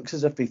almost looks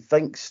as if he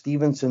thinks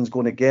Stevenson's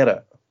going to get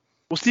it.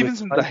 Well,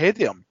 Stevenson's ahead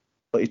of him.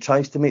 But he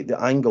tries to make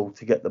the angle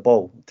to get the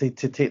ball, to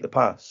take the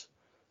pass.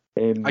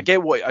 I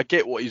get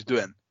what he's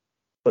doing.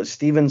 But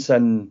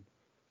Stevenson,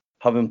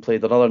 having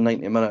played another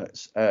 90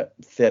 minutes at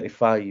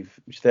 35,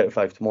 which is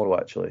 35 tomorrow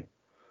actually,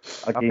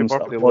 against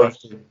a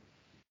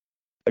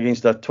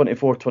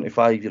 24,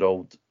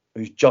 25-year-old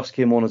who's just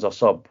came on as a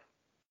sub.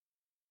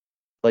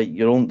 Like,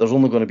 there's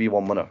only going to be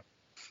one winner.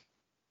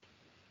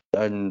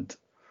 And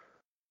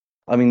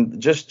I mean,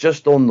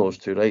 just on those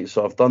 2, right?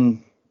 So I've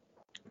done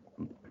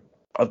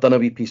a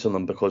wee piece on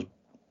them because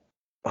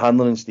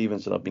Hanlon and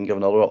Stevenson have been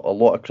given a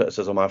lot of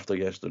criticism after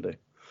yesterday.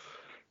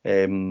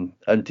 And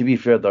to be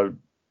fair, their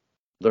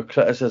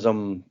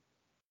criticism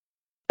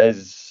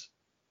is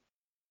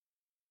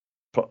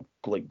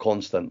like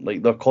constant.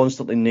 Like, they're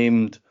constantly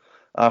named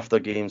after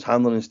games.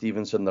 Hanlon and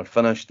Stevenson, they're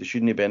finished. They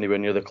shouldn't be anywhere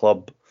near the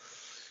club.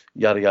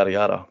 Yada yada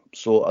yada.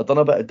 So I've done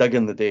a bit of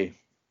digging the day,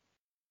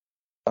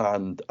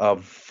 and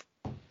I've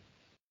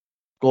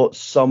got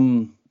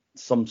some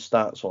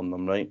stats on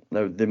them. Right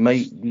now,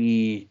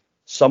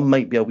 some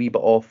might be a wee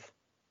bit off.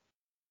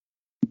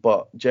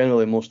 but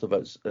generally most of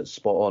it's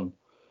spot on.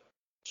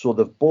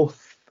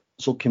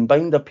 So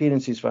combined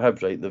appearances for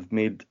Hibs, right? They've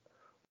made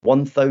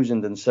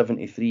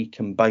 1,073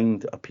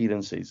 combined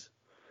appearances.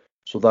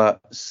 So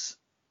that's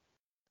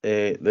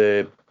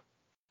the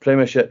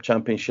Premiership,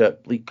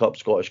 Championship, League Cup,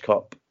 Scottish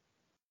Cup,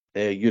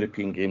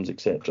 European games,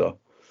 etc.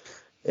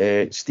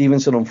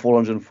 Stevenson on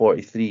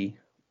 443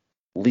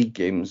 league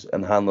games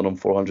and Hanlon on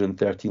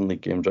 413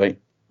 league games, right?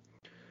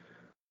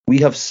 We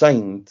have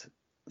signed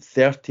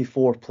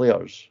 34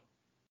 players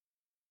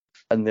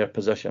in their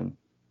position.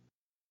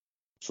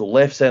 So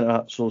left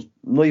centre, so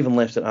not even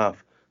left centre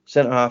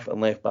half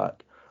and left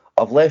back.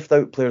 I've left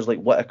out players like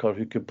Whittaker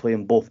who could play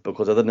in both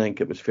because I didn't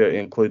think it was fair to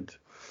include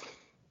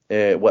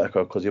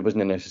Whittaker because he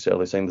wasn't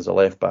necessarily signed as a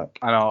left back.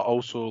 And I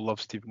also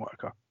love Stephen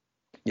Whittaker.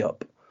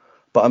 Yep.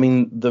 But I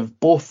mean, they've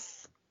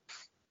both.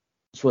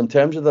 So in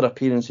terms of their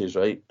appearances,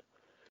 right?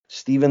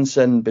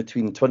 Stevenson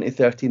between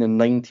 2013 and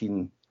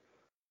 19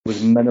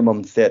 was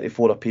minimum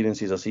 34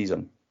 appearances a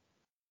season.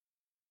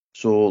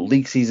 So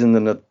league season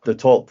in the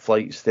top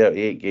flight's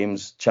 38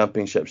 games,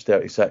 championships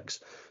 36.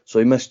 So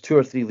he missed 2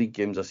 or 3 league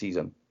games a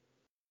season.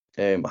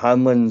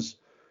 Hanlon's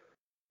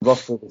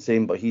roughly the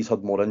same, but he's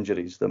had more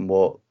injuries than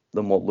what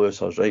Lewis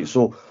has, right?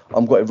 So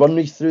I'm going to run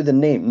you through the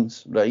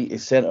names, right,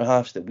 of centre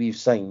halves that we've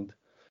signed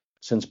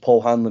since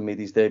Paul Hanlon made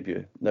his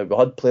debut. Now we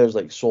had players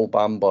like Sol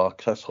Bamba,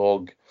 Chris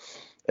Hogg,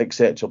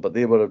 etc., but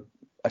they were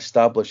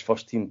established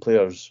first team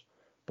players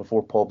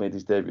before Paul made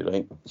his debut,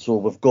 right? So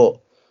we've got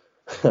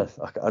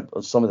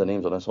some of the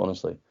names on this,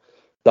 honestly.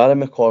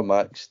 Darren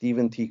McCormack,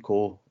 Stephen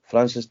Tico,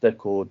 Francis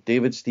Dicko,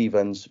 David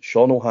Stevens,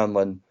 Sean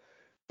O'Hanlon,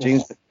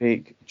 James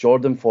McPake,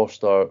 Jordan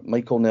Foster,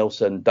 Michael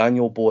Nelson,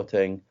 Daniel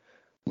Boateng,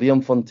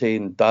 Liam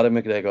Fontaine,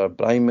 Darren McGregor,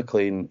 Brian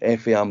McLean,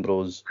 Effie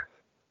Ambrose,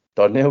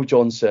 Darnell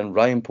Johnson,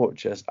 Ryan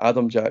Porteous,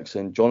 Adam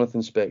Jackson,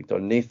 Jonathan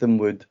Spector, Nathan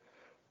Wood,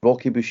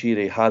 Rocky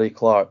Bushiri, Harry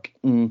Clark.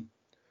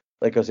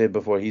 Like I said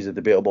before, he's a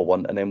debatable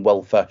one. And then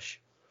Will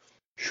Fish.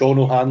 Sean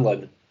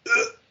O'Hanlon.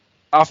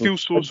 I feel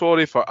so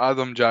sorry for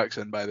Adam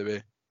Jackson, by the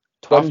way.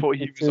 I thought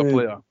he was a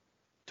player.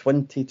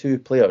 22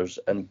 players,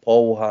 and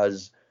Paul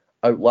has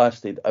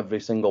outlasted every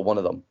single one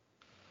of them.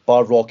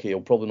 Bar Rocky,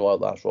 he'll probably not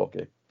outlast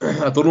Rocky.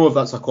 I don't know if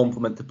that's a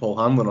compliment to Paul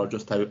Hanlon or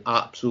just how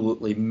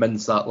absolutely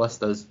mince that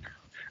list is.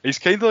 He's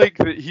kind of like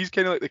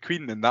the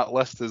Queen, and that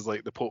list is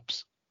like the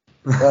Popes.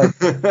 Right.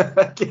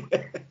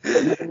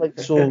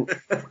 So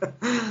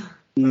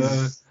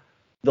he's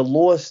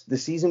the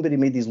season where he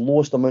made his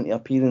lowest amount of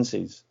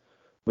appearances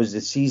was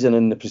the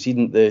season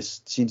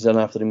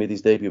after he made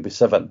his debut was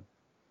 7.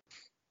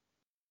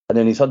 And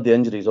then he's had the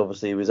injuries,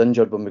 obviously. He was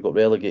injured when we got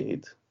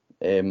relegated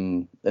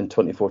in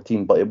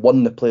 2014, but he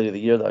won the Player of the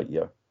Year that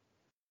year.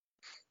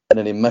 And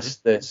then he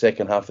missed the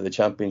second half of the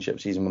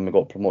championship season when we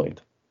got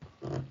promoted.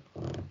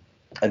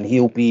 And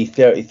he'll be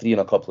 33 in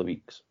a couple of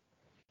weeks.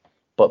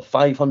 But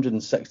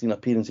 516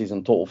 appearances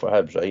in total for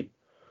Hibs, right?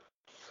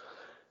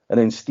 And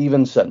then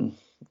Stevenson.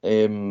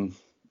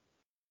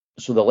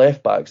 So the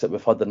left backs that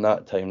we've had in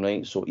that time,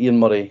 right? So Ian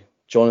Murray,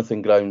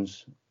 Jonathan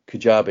Grounds,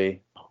 Kujabi,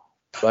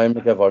 Ryan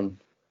McGivern,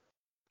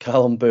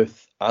 Callum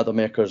Booth, Adam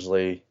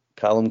Eckersley,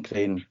 Callum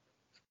Crane,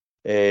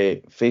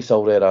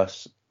 Faisal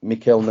Reras,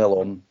 Mikel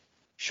Nellon,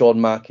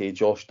 Sean Mackey,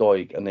 Josh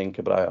Doig, and then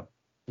Cabrera.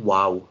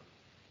 Wow.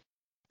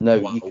 Now,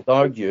 you could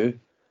argue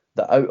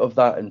that out of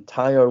that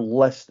entire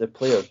list of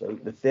players,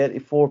 right, the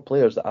 34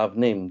 players that I've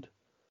named,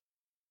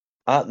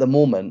 at the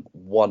moment,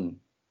 one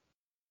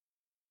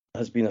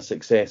has been a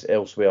success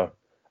elsewhere,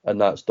 and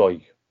that's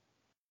Doig.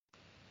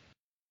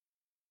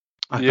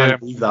 I can't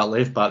believe that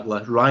left back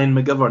list. Ryan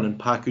McGivern and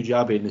Paku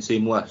Jabi in the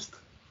same list.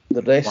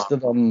 The rest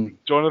of them...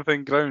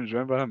 Jonathan Grounds,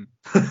 remember him?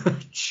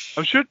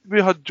 I'm sure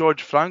we had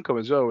George Franco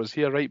as well. Was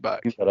he a right back?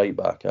 He's a right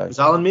back, aye. Was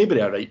Alan Mabry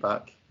a right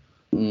back?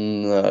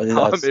 No,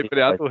 I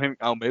don't think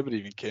Al Mabry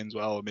even kens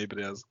what Alan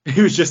Mabry is.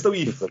 He was just a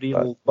wee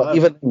frail. But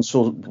even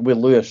so, with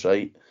Lewis,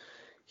 right,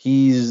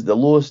 he's the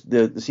lowest.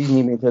 The season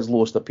he made his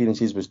lowest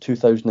appearances was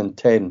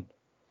 2010.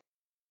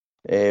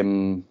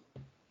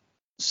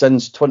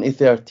 Since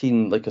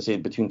 2013, like I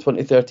said, between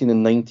 2013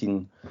 and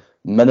 19,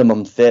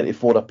 minimum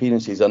 34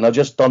 appearances, and I've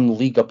just done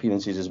league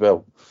appearances as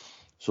well.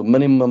 So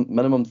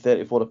minimum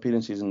 34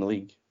 appearances in the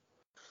league.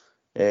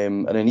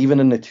 And then even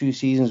in the 2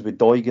 seasons with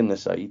Doig in the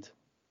side,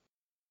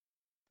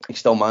 he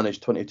still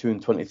managed 22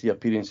 and 23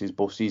 appearances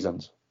both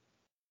seasons.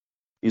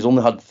 He's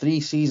only had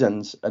 3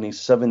 seasons in his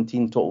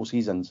 17 total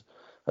seasons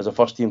as a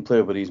first team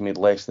player where he's made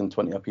less than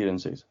 20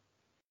 appearances.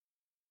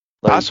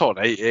 That's all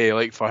right,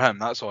 like for him,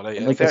 that's all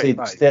right. Like 35.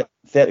 I said,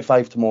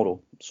 35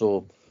 tomorrow.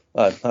 So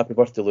happy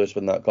birthday, Lewis,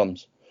 when that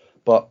comes.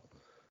 But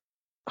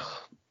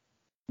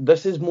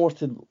this is more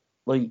to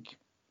like.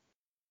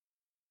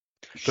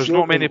 There's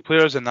not many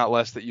players in that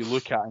list that you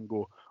look at and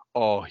go,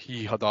 "Oh,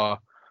 he had a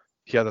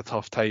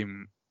tough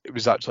time. It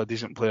was actually a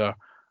decent player."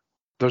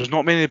 There's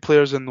not many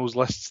players in those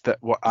lists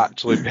that were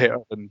actually better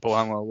than Paul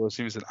Hanlon or Lewis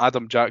Stevenson.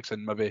 Adam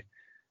Jackson, maybe,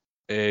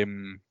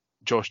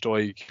 Josh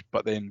Doig,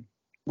 but then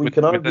we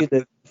can argue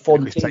that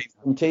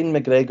Fontaine,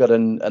 McGregor,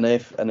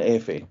 and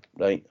Effie,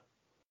 right?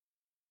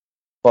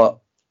 But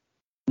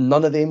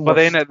none of them. But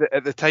then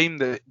at the time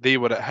that they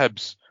were at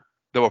Hibs,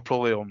 they were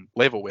probably on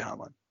level with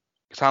Hanlon.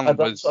 Because Hanlon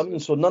was. I mean,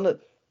 so none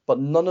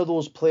of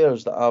those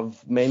players that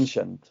I've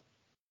mentioned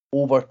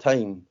over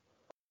time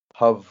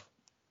have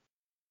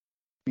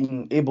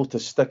been able to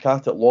stick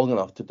at it long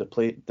enough to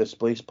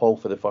displace Paul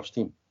for the first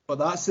team. But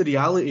that's the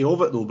reality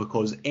of it, though,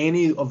 because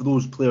any of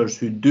those players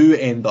who do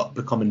end up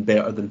becoming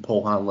better than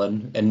Paul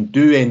Hanlon and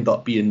do end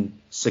up being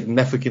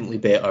significantly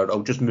better,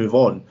 I'll just move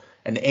on.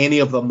 And any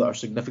of them that are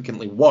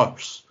significantly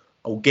worse,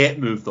 I'll get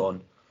moved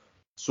on.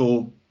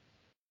 So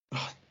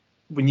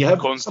when you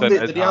have somebody,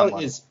 the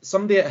reality is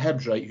somebody at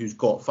Hibs, right, who's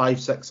got 500,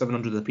 600,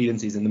 700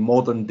 appearances in the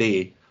modern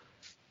day,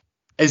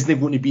 isn't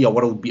going to be a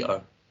world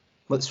beater.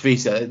 Let's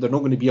face it, they're not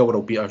going to be a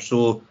world beater.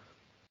 So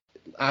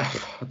I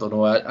don't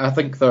know. I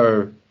think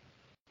they're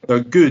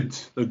good.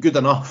 They're good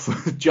enough,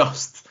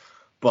 just,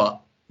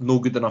 but no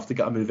good enough to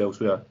get a move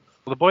elsewhere.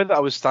 Well, the boy that I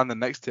was standing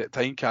next to at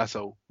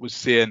Tynecastle was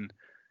saying,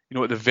 you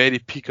know, at the very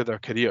peak of their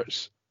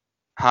careers,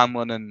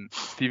 Hanlon and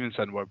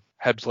Stevenson were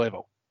Hibs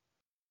level.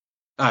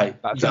 Aye,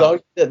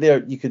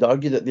 you could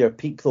argue that their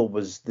peak though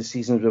was the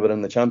seasons we were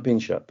in the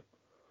Championship.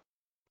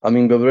 I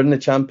mean, we were in the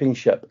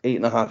Championship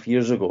 8.5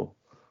 years ago.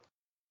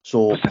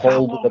 So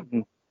Paul would have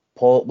been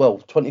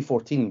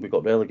 2014 we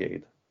got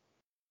relegated.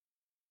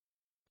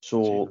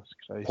 So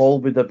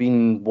Paul would have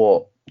been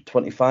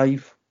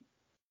 25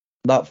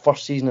 that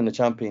first season in the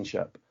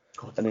Championship.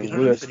 God, and then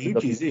Lewis for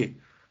ages,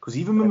 because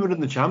even when we were in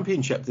the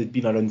Championship, they'd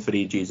been around for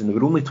ages, and they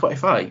were only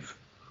 25.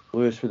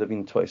 Lewis would have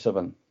been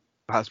 27.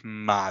 That's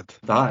mad.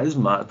 That is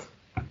mad.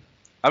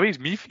 That makes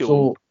me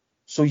feel.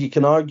 So you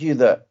can argue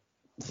that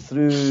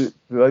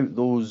throughout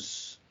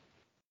those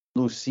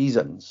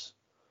seasons.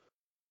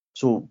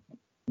 So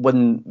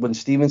when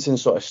Stevenson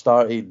sort of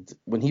started,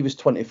 when he was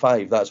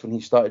 25, that's when he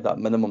started that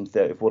minimum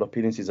 34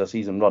 appearances a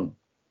season run.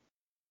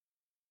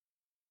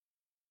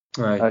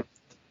 Right.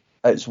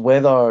 It's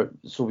whether,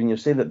 so when you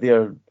say that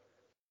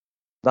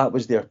that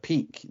was their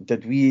peak,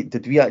 did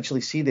we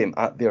actually see them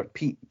at their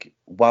peak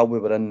while we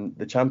were in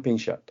the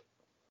Championship?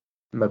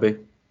 Maybe.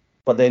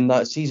 But then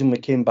that season we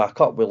came back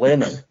up with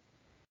Lennon.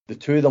 The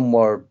two of them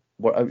were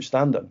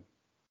outstanding.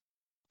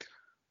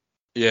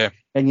 Yeah.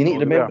 And you need to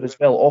remember as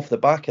well, off the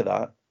back of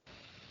that,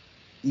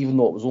 even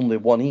though it was only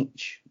one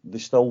each, they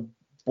still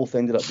both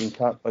ended up being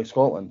capped by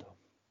Scotland.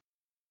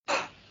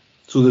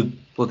 So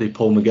did bloody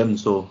Paul McGinn,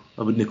 so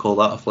I wouldn't call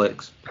that a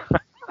flex.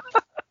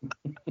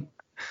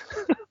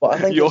 But I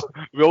think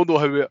we all know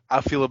how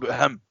I feel about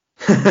him.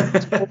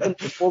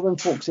 Before when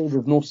folks say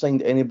they've not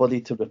signed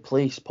anybody to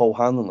replace Paul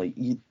Hanlon,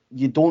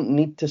 you don't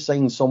need to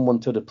sign someone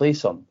to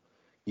replace him.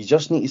 You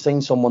just need to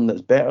sign someone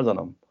that's better than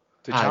him.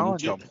 To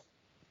challenge him.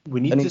 We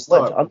need to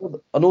start.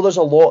 I know there's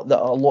a lot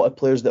of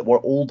players that were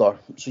older,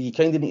 so you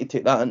kind of need to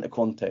take that into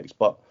context.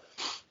 But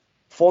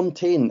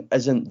Fontaine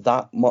isn't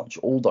that much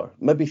older,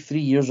 maybe 3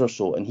 years or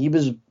so, and he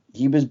was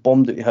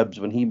bombed at Hibs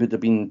when he would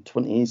have been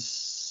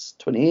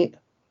 28.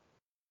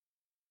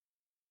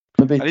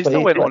 Maybe. And he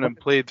still went on and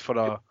played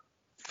for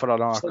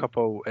another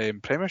couple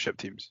Premiership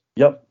teams.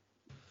 Yep.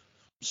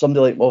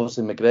 Somebody like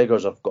obviously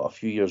McGregor's, I've got a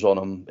few years on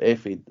him,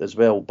 Effie as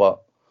well,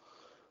 but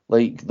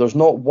like there's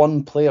not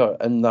one player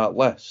in that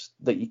list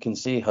that you can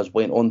say has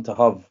went on to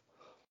have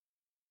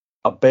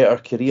a better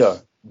career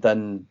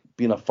than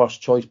being a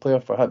first choice player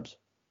for Hibs.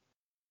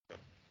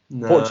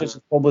 Nah. Poch is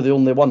probably the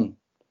only one.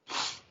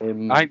 I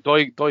think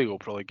Doig will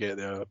probably get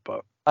there,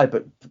 but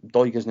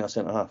Doig isn't a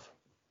centre half.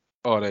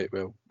 All right,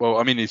 well,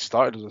 I mean he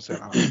started as a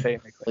centre half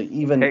technically. Like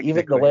even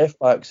the left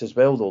backs as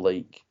well though,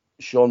 like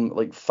Sean,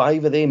 like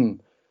 5 of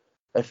them,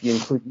 if you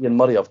include Ian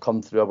Murray, have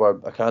come through our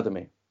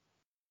academy,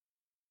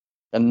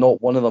 and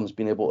not one of them's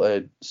been able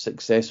to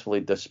successfully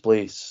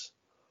displace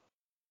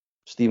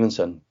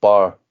Stevenson,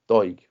 bar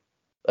Doig,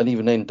 and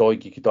even then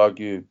Doig you could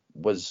argue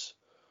was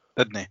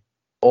didn't he?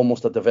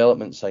 Almost a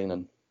development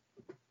signing,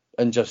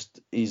 and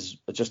he's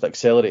just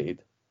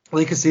accelerated.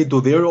 Like I said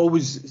though, they're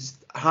always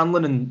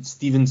Hanlon and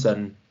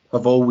Stevenson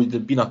have always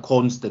been a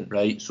constant,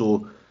 right?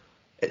 So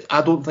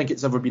I don't think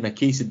it's ever been a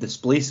case of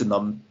displacing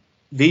them.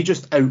 They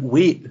just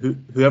outweight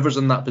whoever's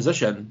in that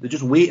position. They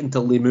just wait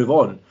until they move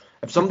on.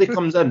 If somebody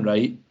comes in,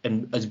 right,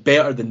 and is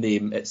better than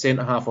them at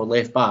centre half or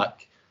left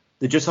back,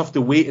 they just have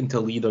to wait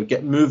until they either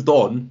get moved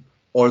on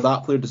or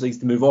that player decides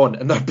to move on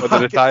and they're back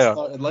in the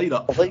starting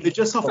lineup. They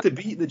just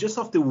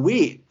have to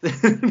wait.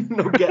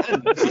 They'll get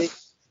in.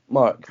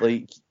 Mark,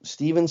 like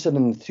Stevenson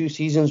in the 2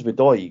 seasons with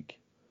Doig,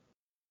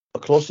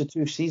 across the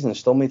 2 seasons,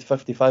 still made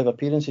 55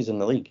 appearances in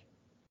the league.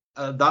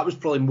 That was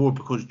probably more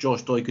because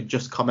Josh Doig had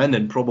just come in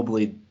and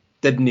probably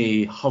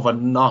didn't have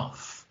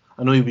enough.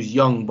 I know he was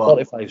young, but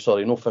 45,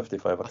 sorry, no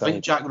 55. I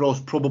think Jack Ross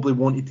probably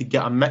wanted to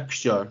get a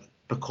mixture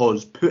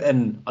because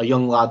putting a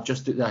young lad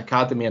just at the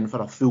academy in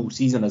for a full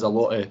season is a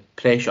lot of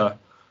pressure,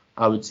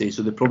 I would say.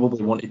 So they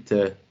probably wanted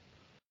to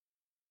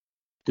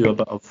do a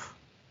bit of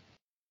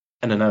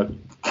in and out.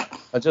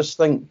 I just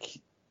think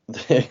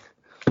it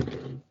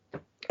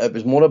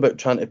was more about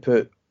trying to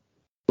put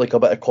like a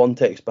bit of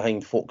context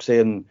behind folks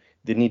saying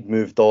they need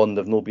moved on,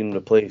 they've not been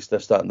replaced,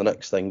 this, that, and the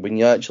next thing. When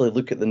you actually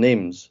look at the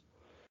names,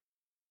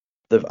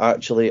 they've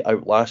actually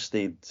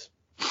outlasted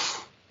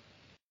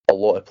a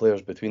lot of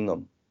players between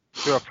them.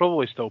 Who are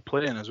probably still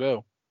playing as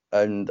well.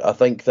 And I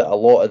think that a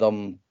lot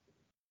of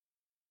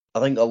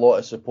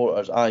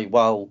supporters,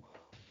 while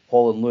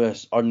Paul and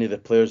Lewis aren't the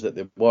players that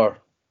they were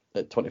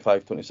at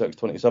 25, 26,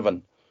 27. Do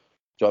you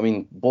know what I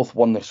mean? Both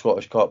won the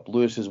Scottish Cup.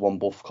 Lewis has won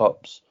both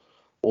cups.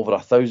 Over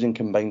 1,000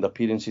 combined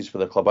appearances for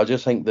the club. I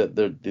just think that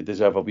they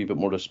deserve a wee bit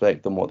more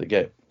respect than what they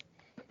get.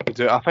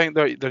 I think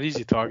they're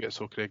easy targets,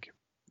 though, Craig.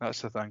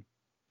 That's the thing.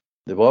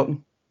 They what?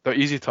 They're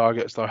easy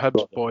targets. They're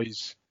Hibs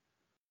boys.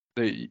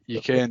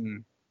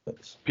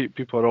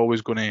 People are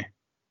always going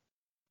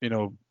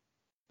to,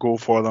 go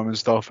for them and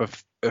stuff.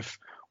 If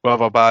we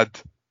have a bad,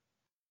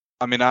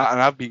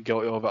 I've been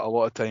guilty of it a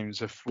lot of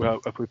times. If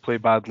we play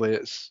badly,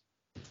 it's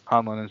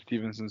Hanlon and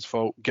Stevenson's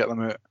fault. Get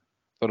them out.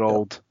 They're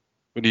old.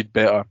 We need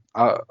better.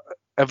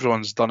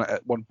 Everyone's done it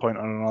at one point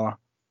or another.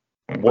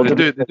 But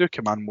they do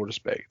command more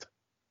respect.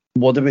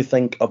 What do we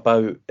think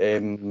about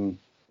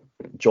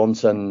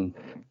Johnson?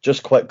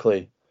 Just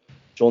quickly,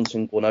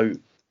 Johnson going out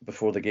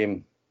before the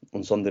game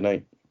on Sunday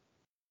night.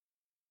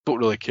 Don't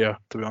really care,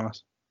 to be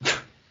honest.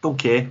 Don't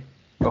care.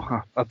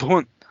 I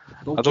don't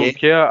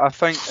care. I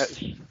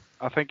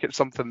think it's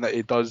something that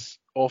he does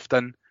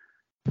often.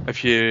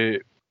 If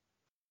you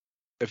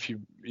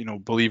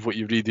believe what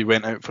you read, he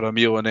went out for a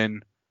meal and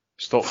then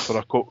stopped for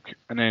a Coke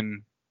and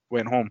then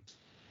went home.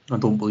 I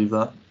don't believe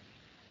that.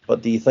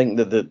 But do you think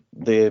that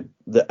the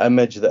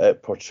image that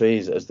it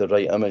portrays is the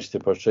right image to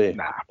portray?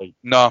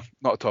 No,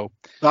 not at all.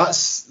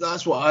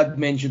 That's what I'd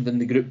mentioned in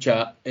the group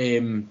chat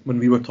when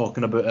we were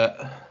talking about it.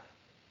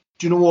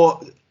 Do you know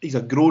what? He's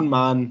a grown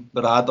man.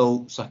 They're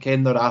adults. I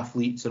ken they're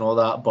athletes and all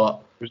that,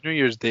 but it was New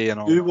Year's Day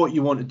and all. Do what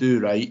you want to do,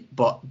 right?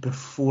 But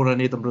before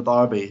an Edinburgh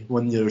derby,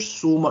 when there's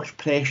so much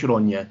pressure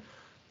on you,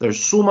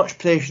 there's so much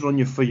pressure on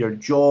you for your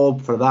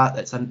job, for that.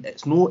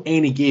 It's no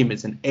any game.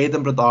 It's an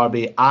Edinburgh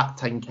derby at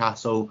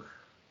Tynecastle,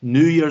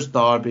 New Year's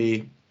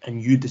derby,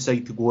 and you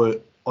decide to go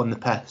out on the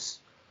piss.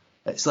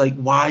 It's like,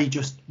 why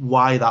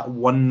that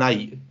one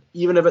night?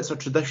 Even if it's a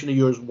tradition of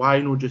yours, why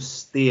not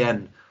just stay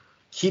in?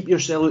 Keep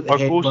yourself out the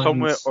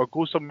headlines.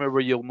 Go somewhere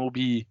where you'll not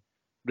be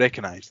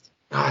recognised.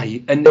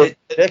 Aye, and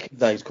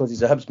recognised because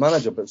he's a Hibs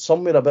manager, but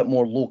somewhere a bit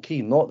more low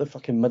key, not the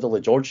fucking middle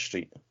of George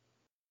Street.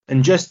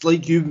 And just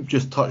like you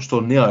just touched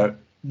on there,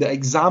 the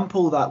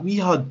example that we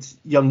had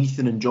young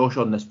Ethan and Josh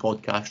on this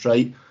podcast,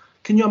 right?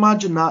 Can you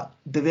imagine that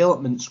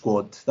development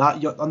squad,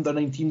 that under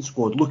 19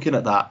 squad, looking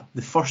at that,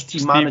 the first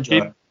team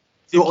manager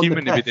on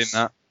the piss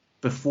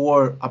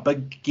before a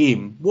big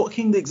game? What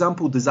kind of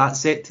example does that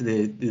set to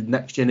the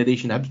next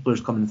generation of Hibs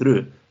players coming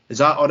through? Is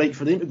that all right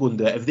for them to go and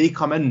do it? If they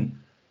come in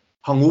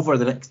hungover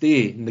the next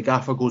day and the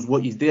gaffer goes,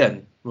 "What he's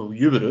doing?" Well,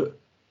 you were out,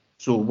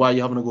 so why are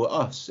you having to go at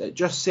us? It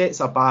just sets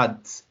a bad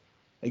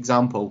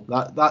example.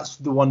 That's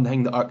the one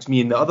thing that irks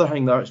me. And the other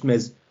thing that irks me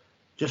is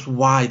just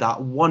why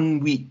that 1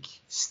 week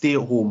stay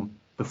at home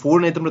before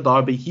an Edinburgh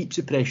derby, heaps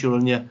of pressure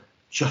on you.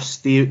 Just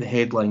stay out the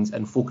headlines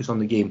and focus on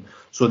the game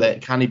so that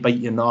it can't bite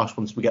you in the arse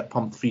once we get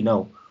pumped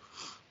 3-0.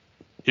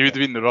 He would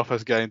have been the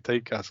roughest guy in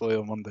Tynecastle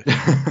on Monday.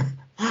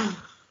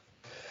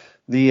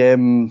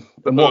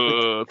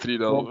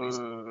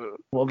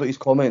 What about his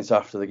comments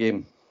after the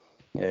game?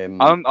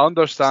 I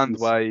understand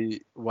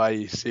why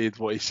he said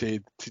what he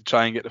said to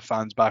try and get the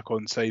fans back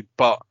on side,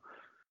 but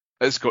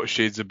it's got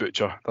shades of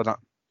Butcher, doesn't it?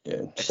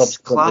 Yeah, it's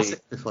classic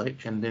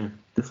deflection, dude.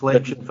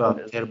 Deflection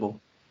for terrible.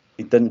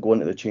 He didn't go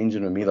into the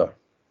changing room either.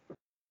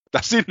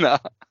 I've seen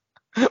that.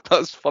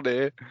 That's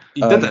funny.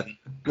 He didn't?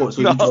 What,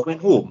 so he just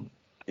went home?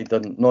 He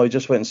didn't. No, he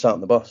just went and sat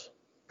on the bus.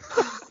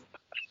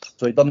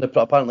 So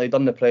apparently he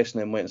done the press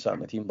and then went and sat on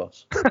the team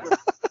bus.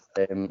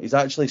 He's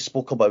actually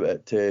spoke about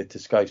it to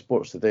Sky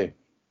Sports today.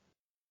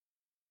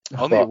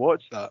 I need to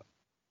watch that.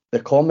 The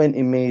comment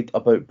he made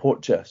about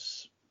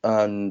Porteous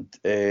and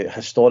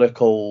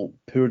historical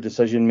poor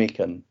decision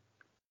making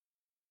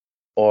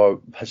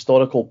or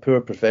historical poor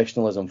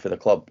professionalism for the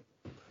club.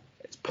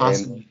 It's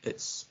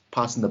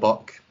passing the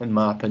buck, in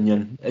my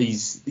opinion.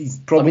 He's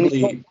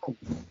probably...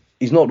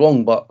 he's not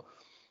wrong, but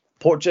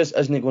Porteous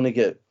isn't going to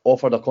get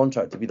offered a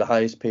contract to be the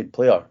highest paid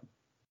player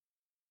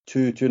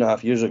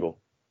 2.5 years ago.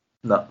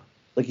 No.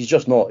 Like, he's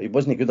just not. He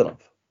wasn't good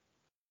enough.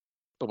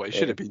 Oh, but he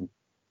should have been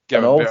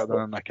given better than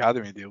an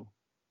academy deal.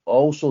 I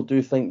also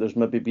do think there's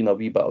maybe been a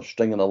wee bit of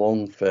stringing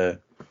along for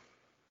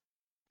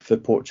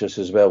Porteous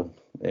as well.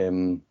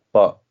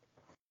 But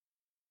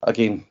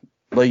again,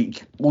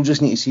 like, we'll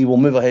just need to see. We'll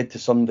move ahead to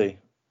Sunday.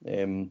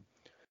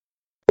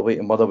 Away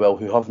to Motherwell,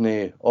 who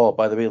haven't. Oh,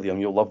 by the way, Liam,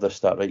 you'll love this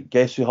stat, right?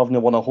 Guess who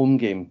haven't won a home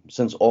game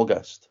since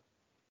August?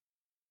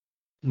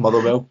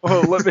 Motherwell.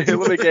 Oh, let me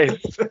guess.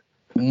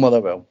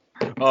 Motherwell.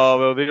 Oh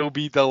well, they'll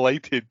be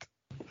delighted.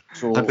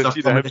 So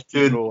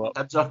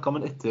Hibs are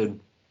coming to town.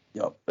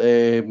 Yep.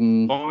 As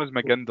long as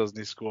McGinn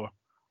doesn't score,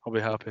 I'll be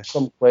happy.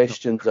 Some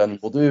questions in.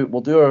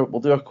 We'll do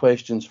our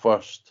questions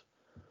first,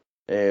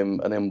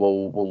 and then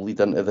we'll lead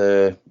into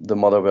the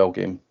Motherwell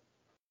game.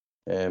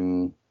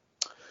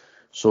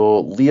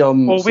 So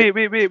Liam. Oh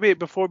wait!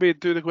 Before we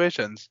do the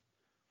questions,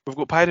 we've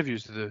got pie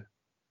reviews to do.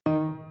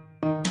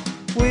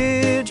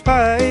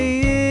 pie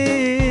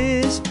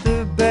is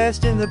the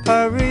best in the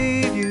pie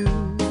review?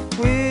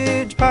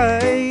 Which pie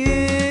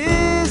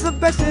is the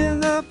best in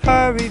the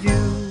pie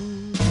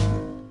review?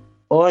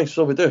 Oh, aye,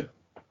 so we do.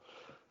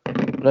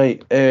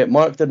 Right,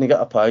 Mark didn't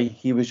get a pie.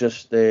 He was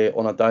just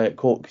on a Diet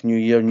Coke. New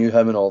Year, new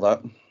him and all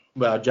that.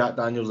 Well, Jack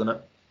Daniels in it.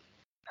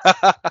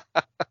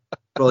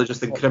 Probably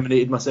just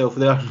incriminated myself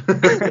there.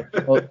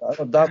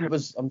 That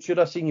was. I'm sure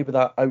I seen you with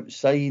that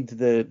outside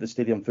the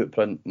stadium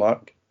footprint,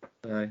 Mark.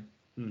 Aye.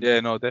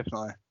 Yeah, no,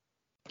 definitely.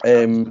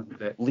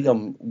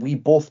 Liam, we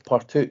both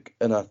partook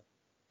in a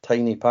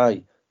tiny pie.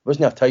 It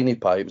wasn't a tiny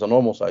pie, it was a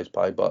normal sized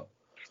pie, but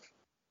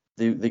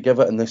they give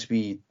it in this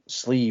wee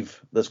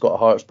sleeve that's got a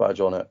Hearts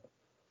badge on it.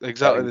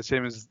 Exactly the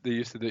same as they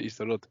used to do at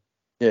Easter Road.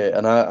 Yeah,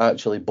 and I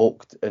actually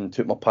bulked and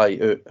took my pie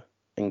out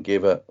and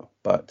gave it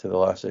back to the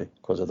lassie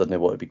because I didn't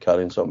want to be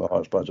carrying something with a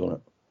Hearts badge on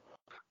it.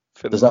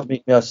 Does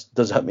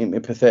that make me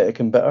pathetic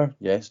and bitter?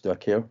 Yes. Do I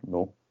care?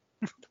 No.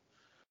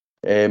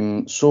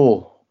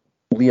 So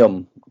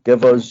Liam,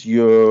 give us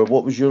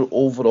what was your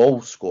overall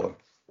score?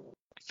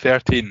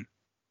 13.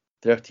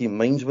 13.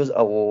 Mine was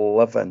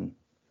 11.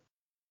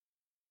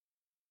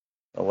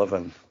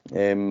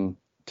 11.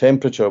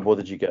 Temperature, what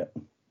did you get?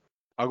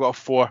 I got a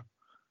 4.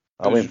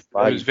 I went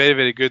 5. It was very,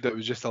 very good. It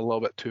was just a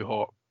little bit too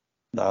hot.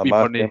 Nah,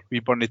 we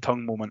burn the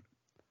tongue moment.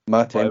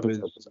 My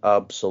temperature was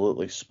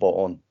absolutely spot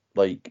on.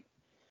 Like,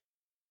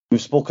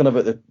 we've spoken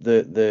about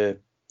the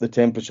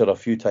temperature a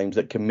few times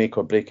that can make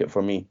or break it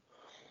for me.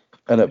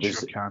 And it was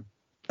sure can.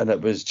 And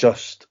it was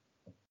just,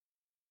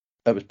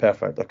 it was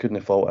perfect. I couldn't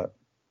have fault it.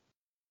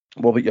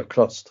 What about your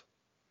crust?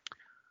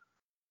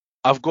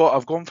 I've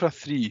gone for a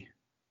 3.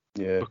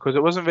 Yeah. Because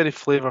it wasn't very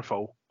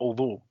flavourful,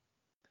 although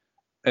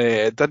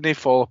it didn't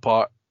fall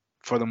apart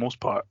for the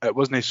most part. It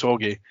wasn't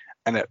soggy,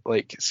 and it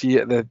see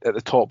at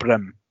the top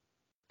rim,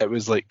 it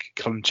was like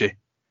crunchy.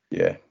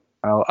 Yeah.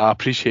 I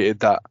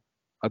appreciated that.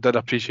 I did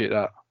appreciate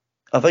that.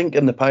 I think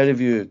in the pie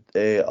review,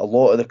 a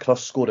lot of the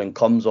crust scoring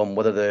comes on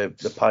whether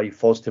the pie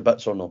falls to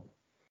bits or not.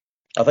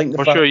 I think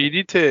for sure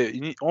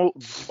you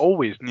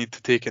always need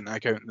to take into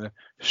account the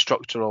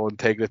structural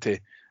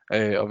integrity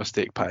of a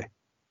steak pie.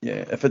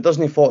 Yeah, if it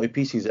doesn't fall to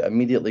pieces, it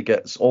immediately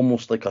gets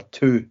almost like a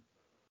 2,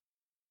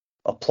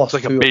 a plus.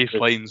 It's like 2 a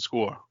baseline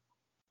score.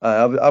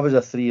 I was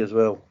a 3 as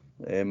well.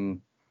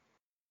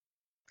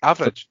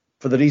 Average.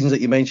 For the reasons that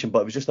you mentioned,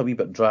 but it was just a wee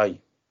bit dry.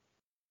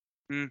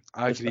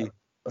 I agree.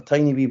 A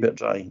tiny wee bit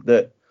dry.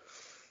 That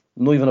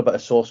not even a bit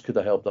of sauce could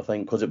have helped, I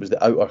think, because it was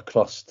the outer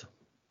crust.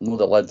 No,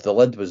 the lid. The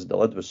lid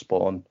was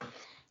spot on.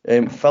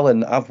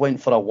 Filling, I've went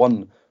for a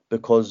 1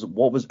 because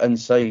what was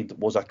inside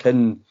was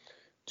akin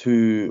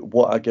to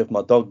what I give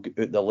my dog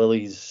out the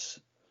Lily's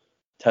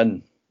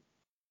tin.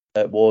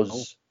 It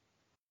was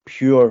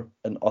pure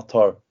and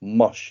utter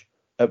mush.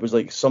 It was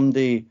like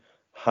somebody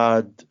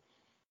had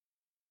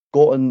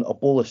gotten a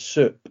bowl of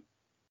soup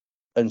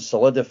and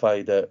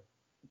solidified it,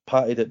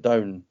 patted it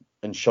down,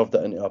 and shoved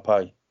it into a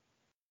pie.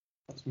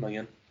 That's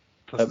minging.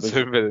 Doesn't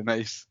sound very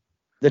nice.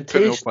 The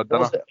taste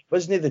it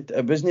wasn't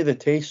the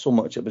taste so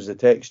much, it was the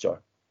texture.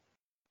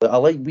 I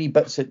like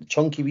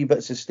chunky wee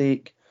bits of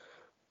steak,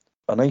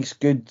 a nice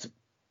good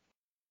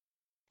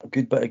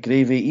bit of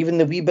gravy, even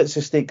the wee bits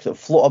of steak that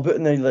float about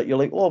in there that you're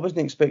like, oh, I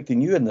wasn't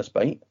expecting you in this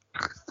bite.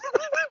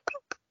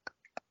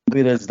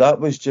 Whereas that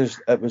was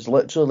it was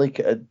literally like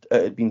it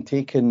had been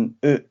taken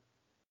out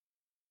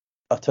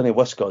a tin of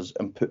Whiskas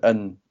and put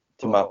into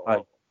my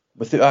pie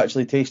without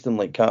actually tasting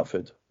like cat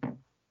food.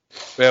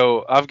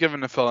 Well, I've given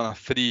the filling a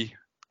 3,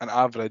 an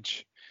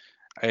average.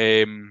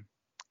 I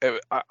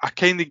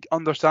kind of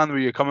understand where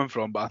you're coming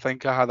from, but I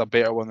think I had a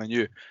better one than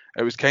you.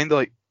 It was kind of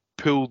like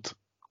pulled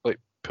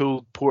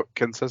pork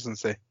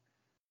consistency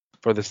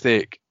for the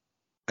steak.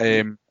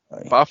 But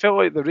I felt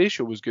like the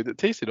ratio was good. It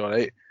tasted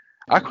alright.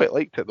 I quite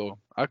liked it though.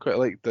 I quite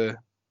liked the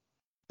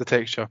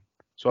texture.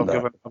 So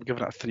I've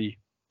given it a 3.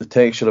 The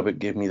texture of it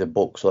gave me the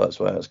book, so that's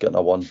why it's getting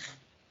a 1.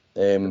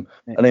 And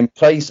then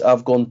price,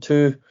 I've gone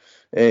to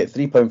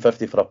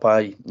 £3.50 for a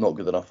pie. Not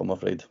good enough, I'm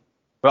afraid.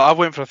 Well, I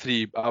went for a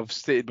 3. I've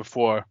stated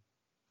before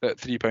that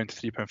 £3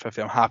 to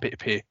 £3.50. I'm happy to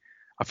pay.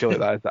 I feel like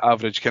that is the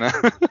average kind of.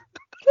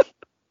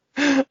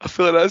 I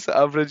feel like that's the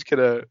average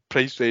kind of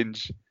price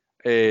range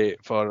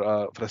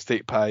for a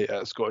steak pie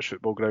at a Scottish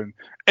football ground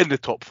in the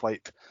top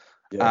flight.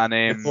 Yeah.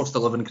 And cost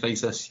of living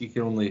crisis, you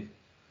can only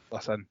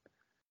listen.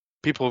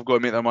 People have got to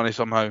make their money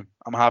somehow.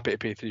 I'm happy to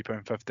pay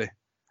 £3.50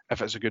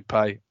 if it's a good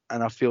pie,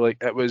 and I feel like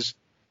it was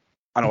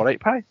an alright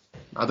pie.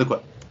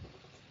 Adequate.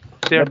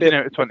 13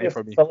 out of 20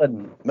 for me.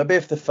 Maybe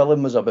if the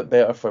filling was a bit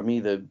better for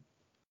me, the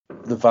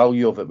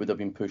value of it would have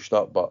been pushed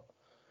up, but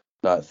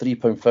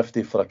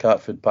 £3.50 for a cat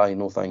food pie,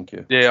 no thank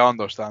you. Yeah, I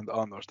understand.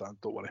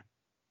 Don't worry.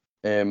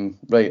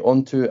 Right,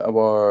 on to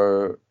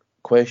our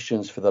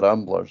questions for the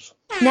Ramblers.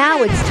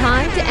 Now it's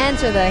time to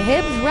answer the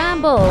Hibs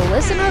Ramble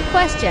listener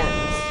questions.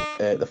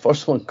 The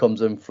first one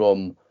comes in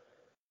from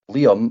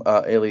Liam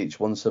at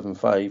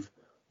LH175.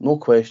 No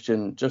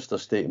question, just a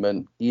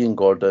statement. Ian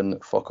Gordon,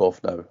 fuck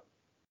off now.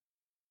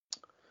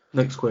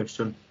 Next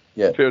question.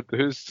 Yeah. Fair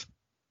dues.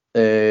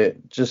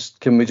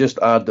 Can we just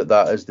add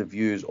that is the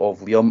views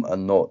of Liam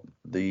and not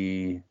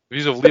the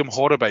Views of Liam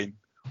Horribine.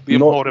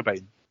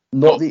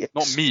 Not the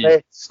not me.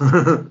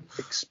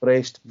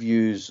 expressed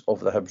views of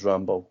the Hibs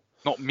Ramble.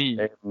 Not me.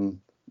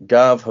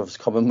 Gav has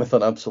come in with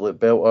an absolute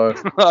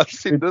belter. I've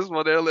seen this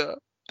one earlier.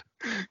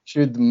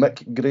 Should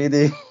Mick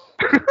Grady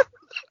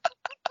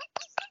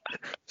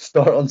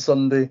start on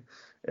Sunday?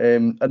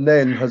 And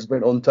then has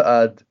went on to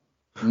add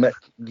Mick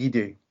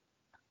Giddy.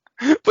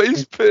 But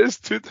he's put his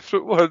two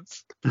different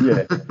ones.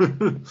 Yeah.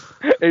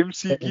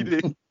 MC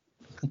Giddy.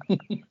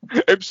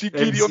 MC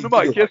Giddy on the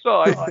mic, yes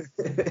I.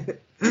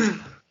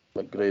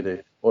 Mick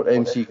Grady. Or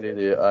MC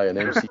Grady, aye, and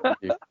MC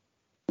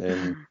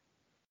Giddy.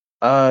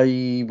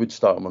 I would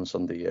start him on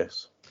Sunday,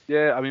 yes.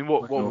 Yeah, I mean,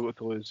 what have we got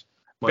to lose?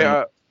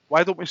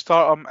 Why don't we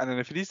start him, and then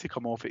if he needs to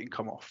come off, he can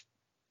come off.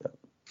 Yeah.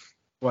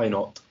 Why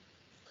not?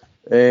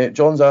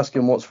 John's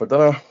asking what's for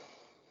dinner.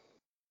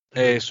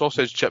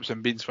 Sausage, chips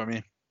and beans for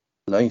me.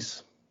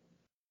 Nice.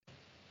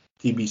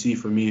 TBC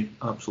for me,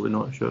 absolutely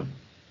not sure.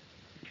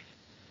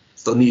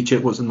 Still need to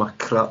check what's in my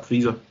crap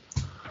freezer.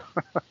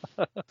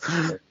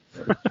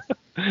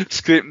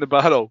 Scraping the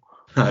barrel.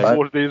 Aye.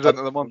 4 days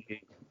into the month.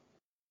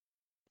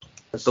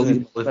 Still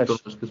need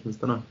leftovers Christmas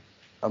dinner.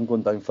 I'm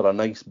going down for a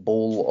nice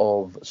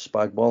bowl of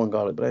spag bol and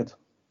garlic bread.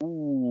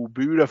 Ooh,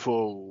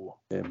 beautiful.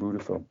 Yeah,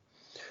 beautiful.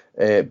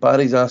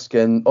 Barry's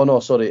asking,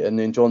 and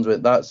then John's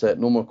went, that's it,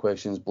 no more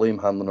questions, blame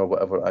Hamlin or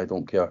whatever, I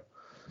don't care.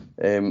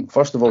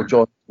 First of all,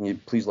 John, can you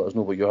please let us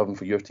know what you're having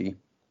for your tea?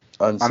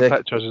 And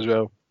Pictures as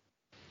well.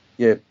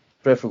 Yeah,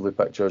 preferably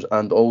pictures,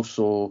 and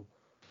also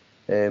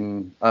I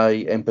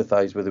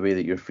empathise with the way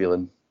that you're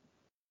feeling.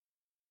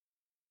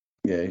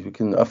 Yeah, you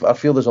can. I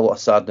feel there's a lot of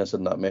sadness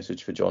in that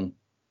message for John.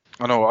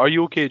 I know. Are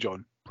you okay,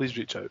 John? Please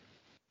reach out.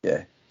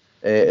 Yeah.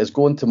 It's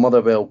going to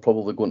Motherwell,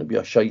 probably going to be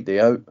a shite day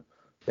out.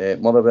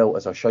 Motherwell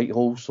is a shite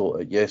hole, so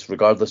yes,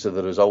 regardless of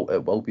the result,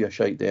 it will be a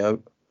shite day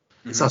out.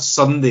 It's a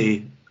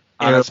Sunday.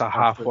 And it's a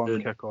half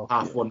one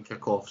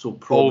kickoff. So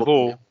probably.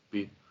 Although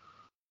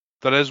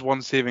there is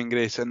one saving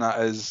grace, and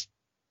that is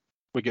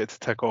we get to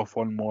tick off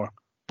one more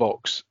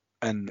box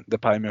in the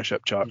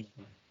Premiership chart.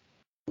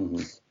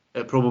 Mm-hmm.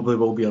 It probably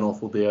will be an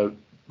awful day out.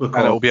 And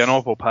it will be an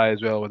awful pie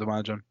as well, I would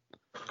imagine.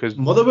 Because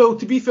Motherwell,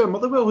 to be fair,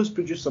 Motherwell has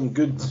produced some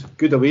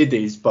good away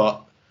days,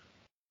 but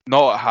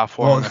not at half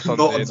one on a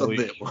Sunday. Not on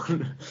Sunday at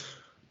one.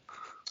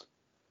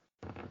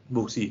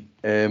 We'll see.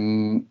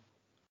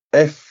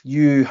 If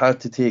you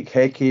had to take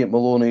Hecky,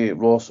 Maloney,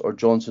 Ross or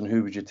Johnson,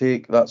 who would you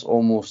take? That's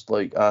almost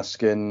like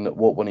asking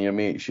what one of your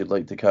mates you'd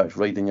like to catch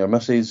riding your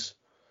missus.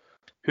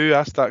 Who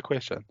asked that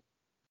question?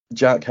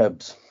 Jack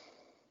Hibbs.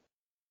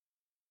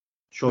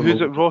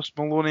 Who's it? Ross,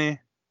 Maloney,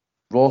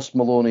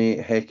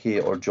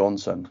 Hecky or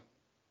Johnson?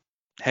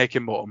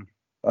 Heckingbottom.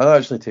 I'd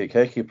actually take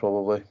Hecky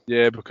probably.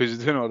 Yeah, because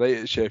he's doing alright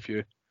at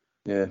Sheffield.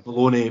 Yeah.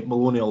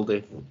 Maloney all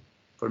day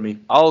for me.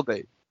 All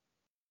day.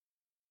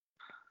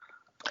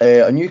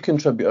 A new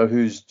contributor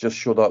who's just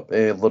showed up,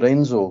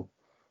 Lorenzo,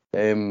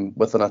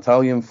 with an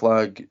Italian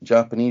flag,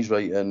 Japanese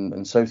writing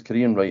and South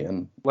Korean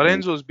writing.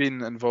 Lorenzo's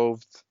been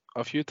involved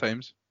a few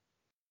times.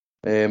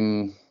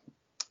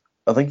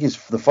 I think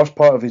the first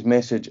part of his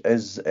message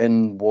is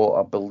in what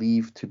I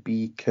believe to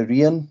be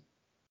Korean.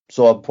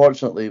 So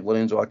unfortunately,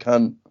 Lorenzo, I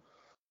can't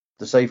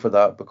decipher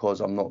that because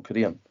I'm not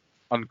Korean.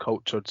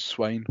 Uncultured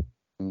swine.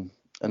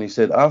 And he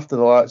said, after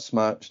the last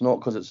match, not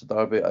because it's a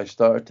derby, I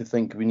started to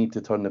think we need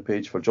to turn the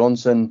page for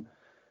Johnson.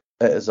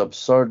 It is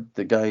absurd.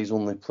 The guys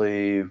only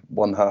play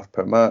one half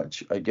per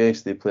match. I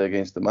guess they play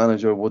against the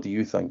manager. What do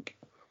you think?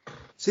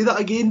 Say that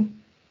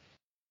again.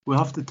 We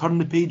have to turn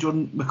the page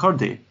on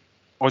McCurdy.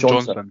 On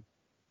Johnson.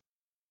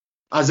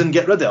 As in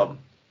get rid of him?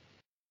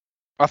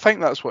 I think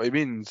that's what he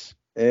means.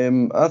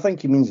 I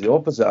think he means the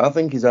opposite. I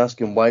think he's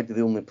asking why do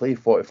they only play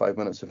 45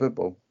 minutes of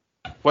football?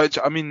 Which,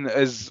 I mean,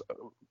 is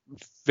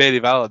very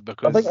valid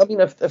because...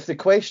 if the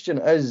question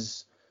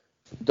is,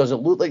 does it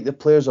look like the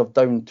players have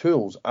down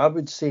tools? I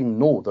would say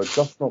no, they're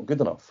just not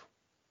good enough.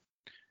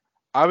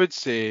 I would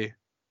say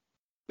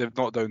they've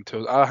not down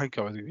tools. I think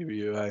I would agree with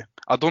you.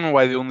 I don't know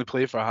why they only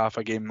play for half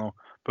a game though,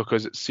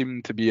 because it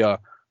seemed to be a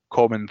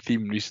common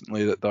theme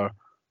recently that they're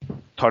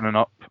turning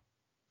up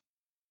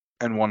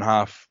in one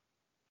half,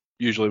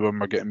 usually when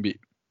we're getting beat.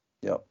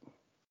 Yep.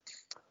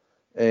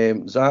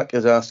 Zach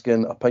is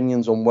asking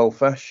opinions on Will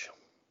Fish.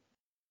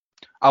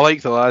 I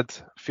like the lad.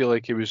 Feel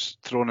like he was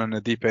thrown in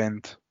the deep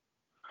end.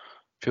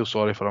 Feel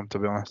sorry for him, to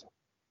be honest.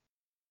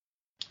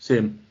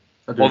 Same.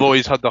 Although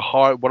he's had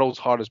the world's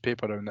hardest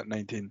paper round at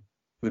 19.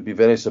 Would be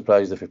very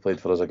surprised if he played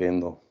for us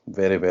again, though.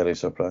 Very, very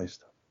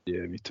surprised.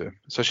 Yeah, me too.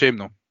 It's a shame,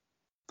 though.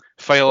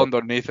 File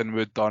under Nathan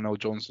Wood, Darnell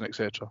Johnson,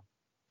 etc.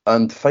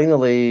 And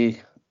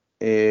finally,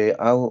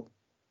 we'll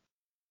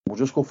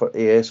just go for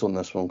AS on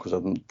this one because I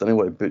don't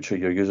want to butcher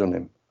your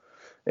username.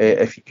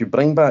 If you could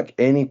bring back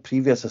any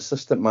previous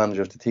assistant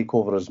managers to take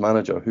over as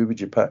manager, who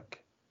would you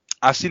pick?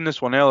 I seen this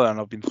one earlier and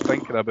I've been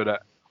thinking about it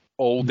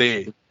all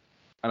day,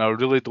 and I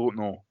really don't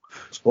know.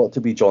 It's got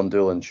to be John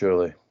Doolan,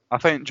 surely. I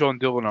think John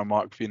Doolan or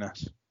Mark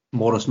Venus.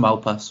 Maurice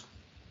Malpass.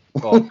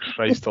 Oh,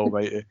 Christ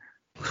almighty.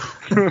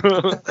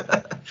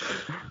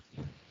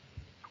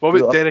 What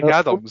about Derek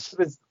Adams?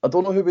 I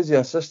don't know who was the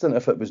assistant,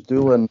 if it was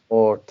Doolan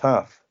or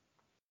Taff.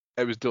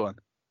 It was Doolan.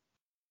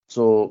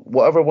 So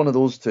whatever one of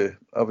those two,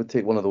 I would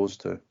take one of those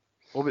two.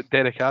 What about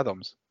Derek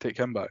Adams? Take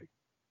him back.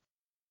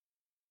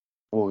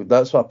 Well,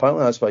 that's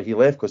why he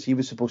left, because he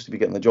was supposed to be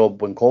getting the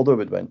job when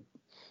Calderwood went,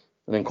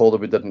 and then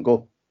Calderwood didn't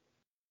go.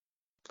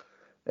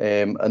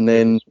 And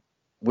then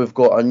we've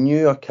got a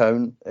new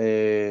account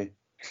at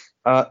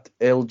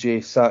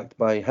LJ Sacked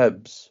by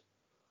Hibs,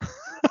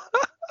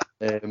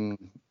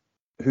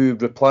 who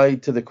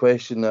replied to the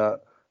question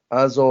that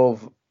as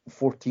of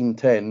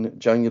 14/10,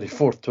 January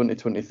 4th,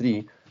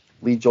 2023,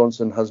 Lee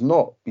Johnson has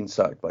not been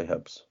sacked by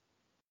Hibs.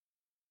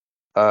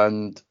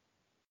 And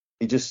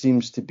he just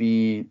seems to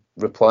be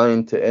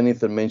replying to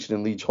anything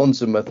mentioning Lee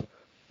Johnson with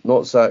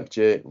not sacked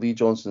yet, Lee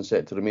Johnson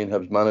set to remain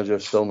Hibs manager,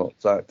 still not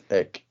sacked,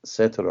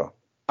 etc.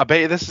 I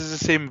bet you this is the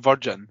same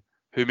Virgin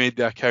who made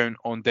the account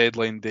on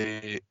deadline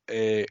day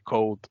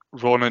called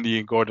Ron and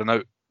Ian Gordon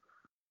Out,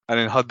 and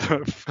then had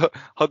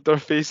their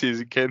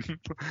faces again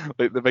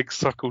like the big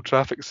circle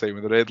traffic sign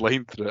with a red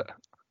line through it.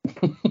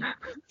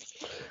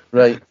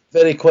 Right,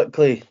 very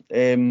quickly,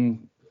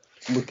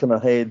 looking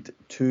ahead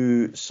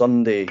to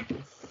Sunday.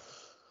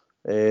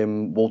 I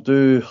want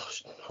to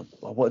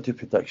do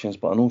predictions,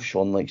 but I know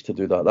Sean likes to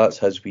do that. That's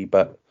his wee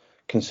bit,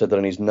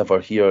 considering he's never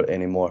here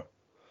anymore.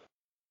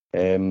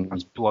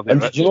 That's bloody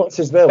and rich. did you notice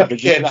as well?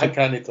 Again, I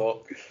can't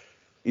talk.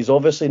 He's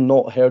obviously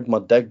not heard my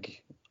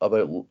dig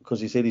about, because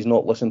he said he's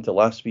not listened to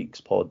last week's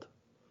pod.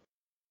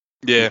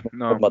 Yeah, He's not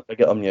no. heard my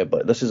dig at him yet,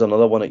 but this is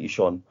another one at you,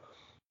 Sean.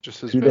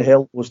 Just as Who the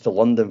hell goes to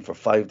London for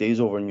 5 days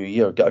over New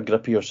Year? Get a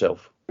grip of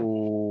yourself.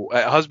 Oh,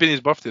 it has been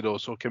his birthday though,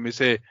 so can we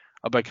say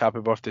a big happy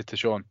birthday to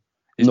Sean?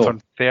 He's No.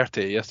 turned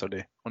 30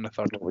 yesterday on the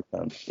 3rd. No, we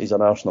can't. He's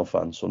an Arsenal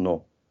fan, so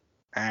no.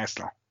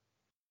 Arsenal.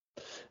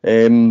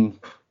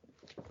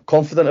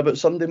 Confident about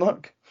Sunday,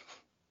 Mark?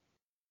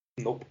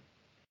 Nope.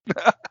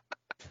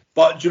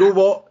 But do you know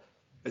what?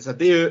 It's a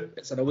day out.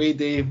 It's an away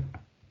day.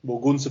 We'll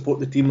go and support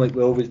the team like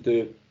we always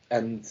do.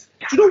 And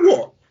do you know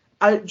what?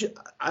 I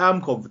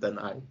am confident.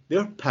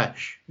 They're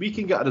pish. We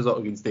can get a result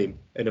against them.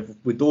 And if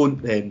we don't,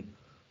 then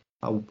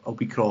I'll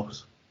be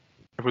cross.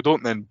 If we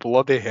don't, then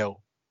bloody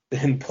hell.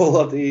 Then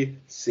bloody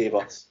save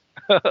us.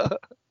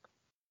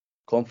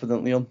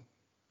 Confident, Leon?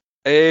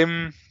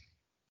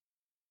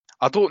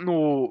 I don't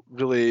know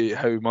really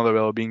how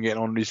Motherwell have been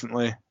getting on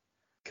recently,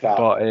 Crap.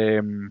 but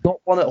Not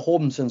won at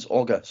home since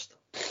August.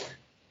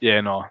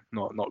 yeah, no,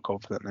 not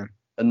confident then.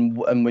 And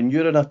when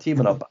you're in a team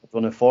in a bad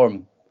run of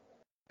form,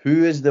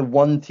 who is the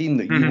one team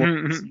that you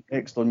want to see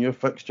next on your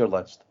fixture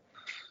list?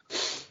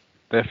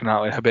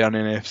 Definitely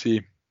Hibernian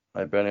FC.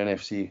 Hibernian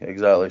FC,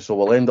 exactly. So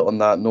we'll end it on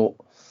that note.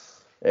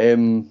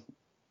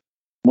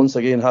 Once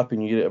again, Happy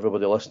New Year to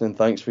everybody listening.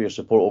 Thanks for your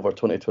support over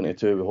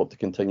 2022. We hope to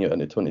continue it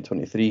into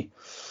 2023.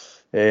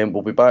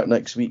 We'll be back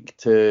next week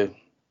to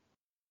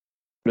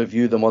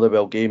review the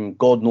Motherwell game.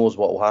 God knows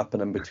what will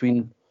happen in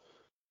between.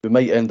 We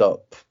might end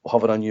up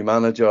having a new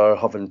manager,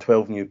 having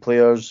 12 new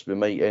players. We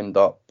might end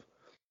up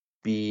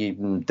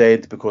being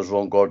dead because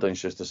Ron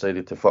Gordon's just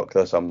decided to fuck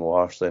this, I'm no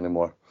arse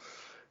anymore.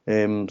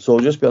 So it'll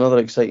just be another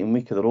exciting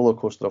week of the roller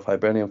coaster of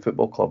Hibernian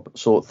Football Club.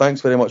 So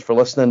thanks very much for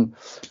listening.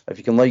 If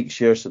you can like,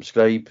 share,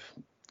 subscribe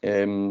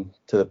to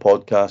the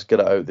podcast, get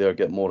it out there,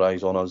 get more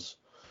eyes on us,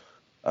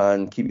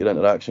 and keep your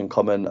interaction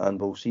coming, and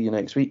we'll see you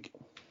next week.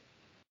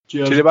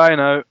 Cheers. See you, bye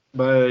now.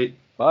 Bye.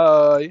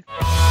 Bye.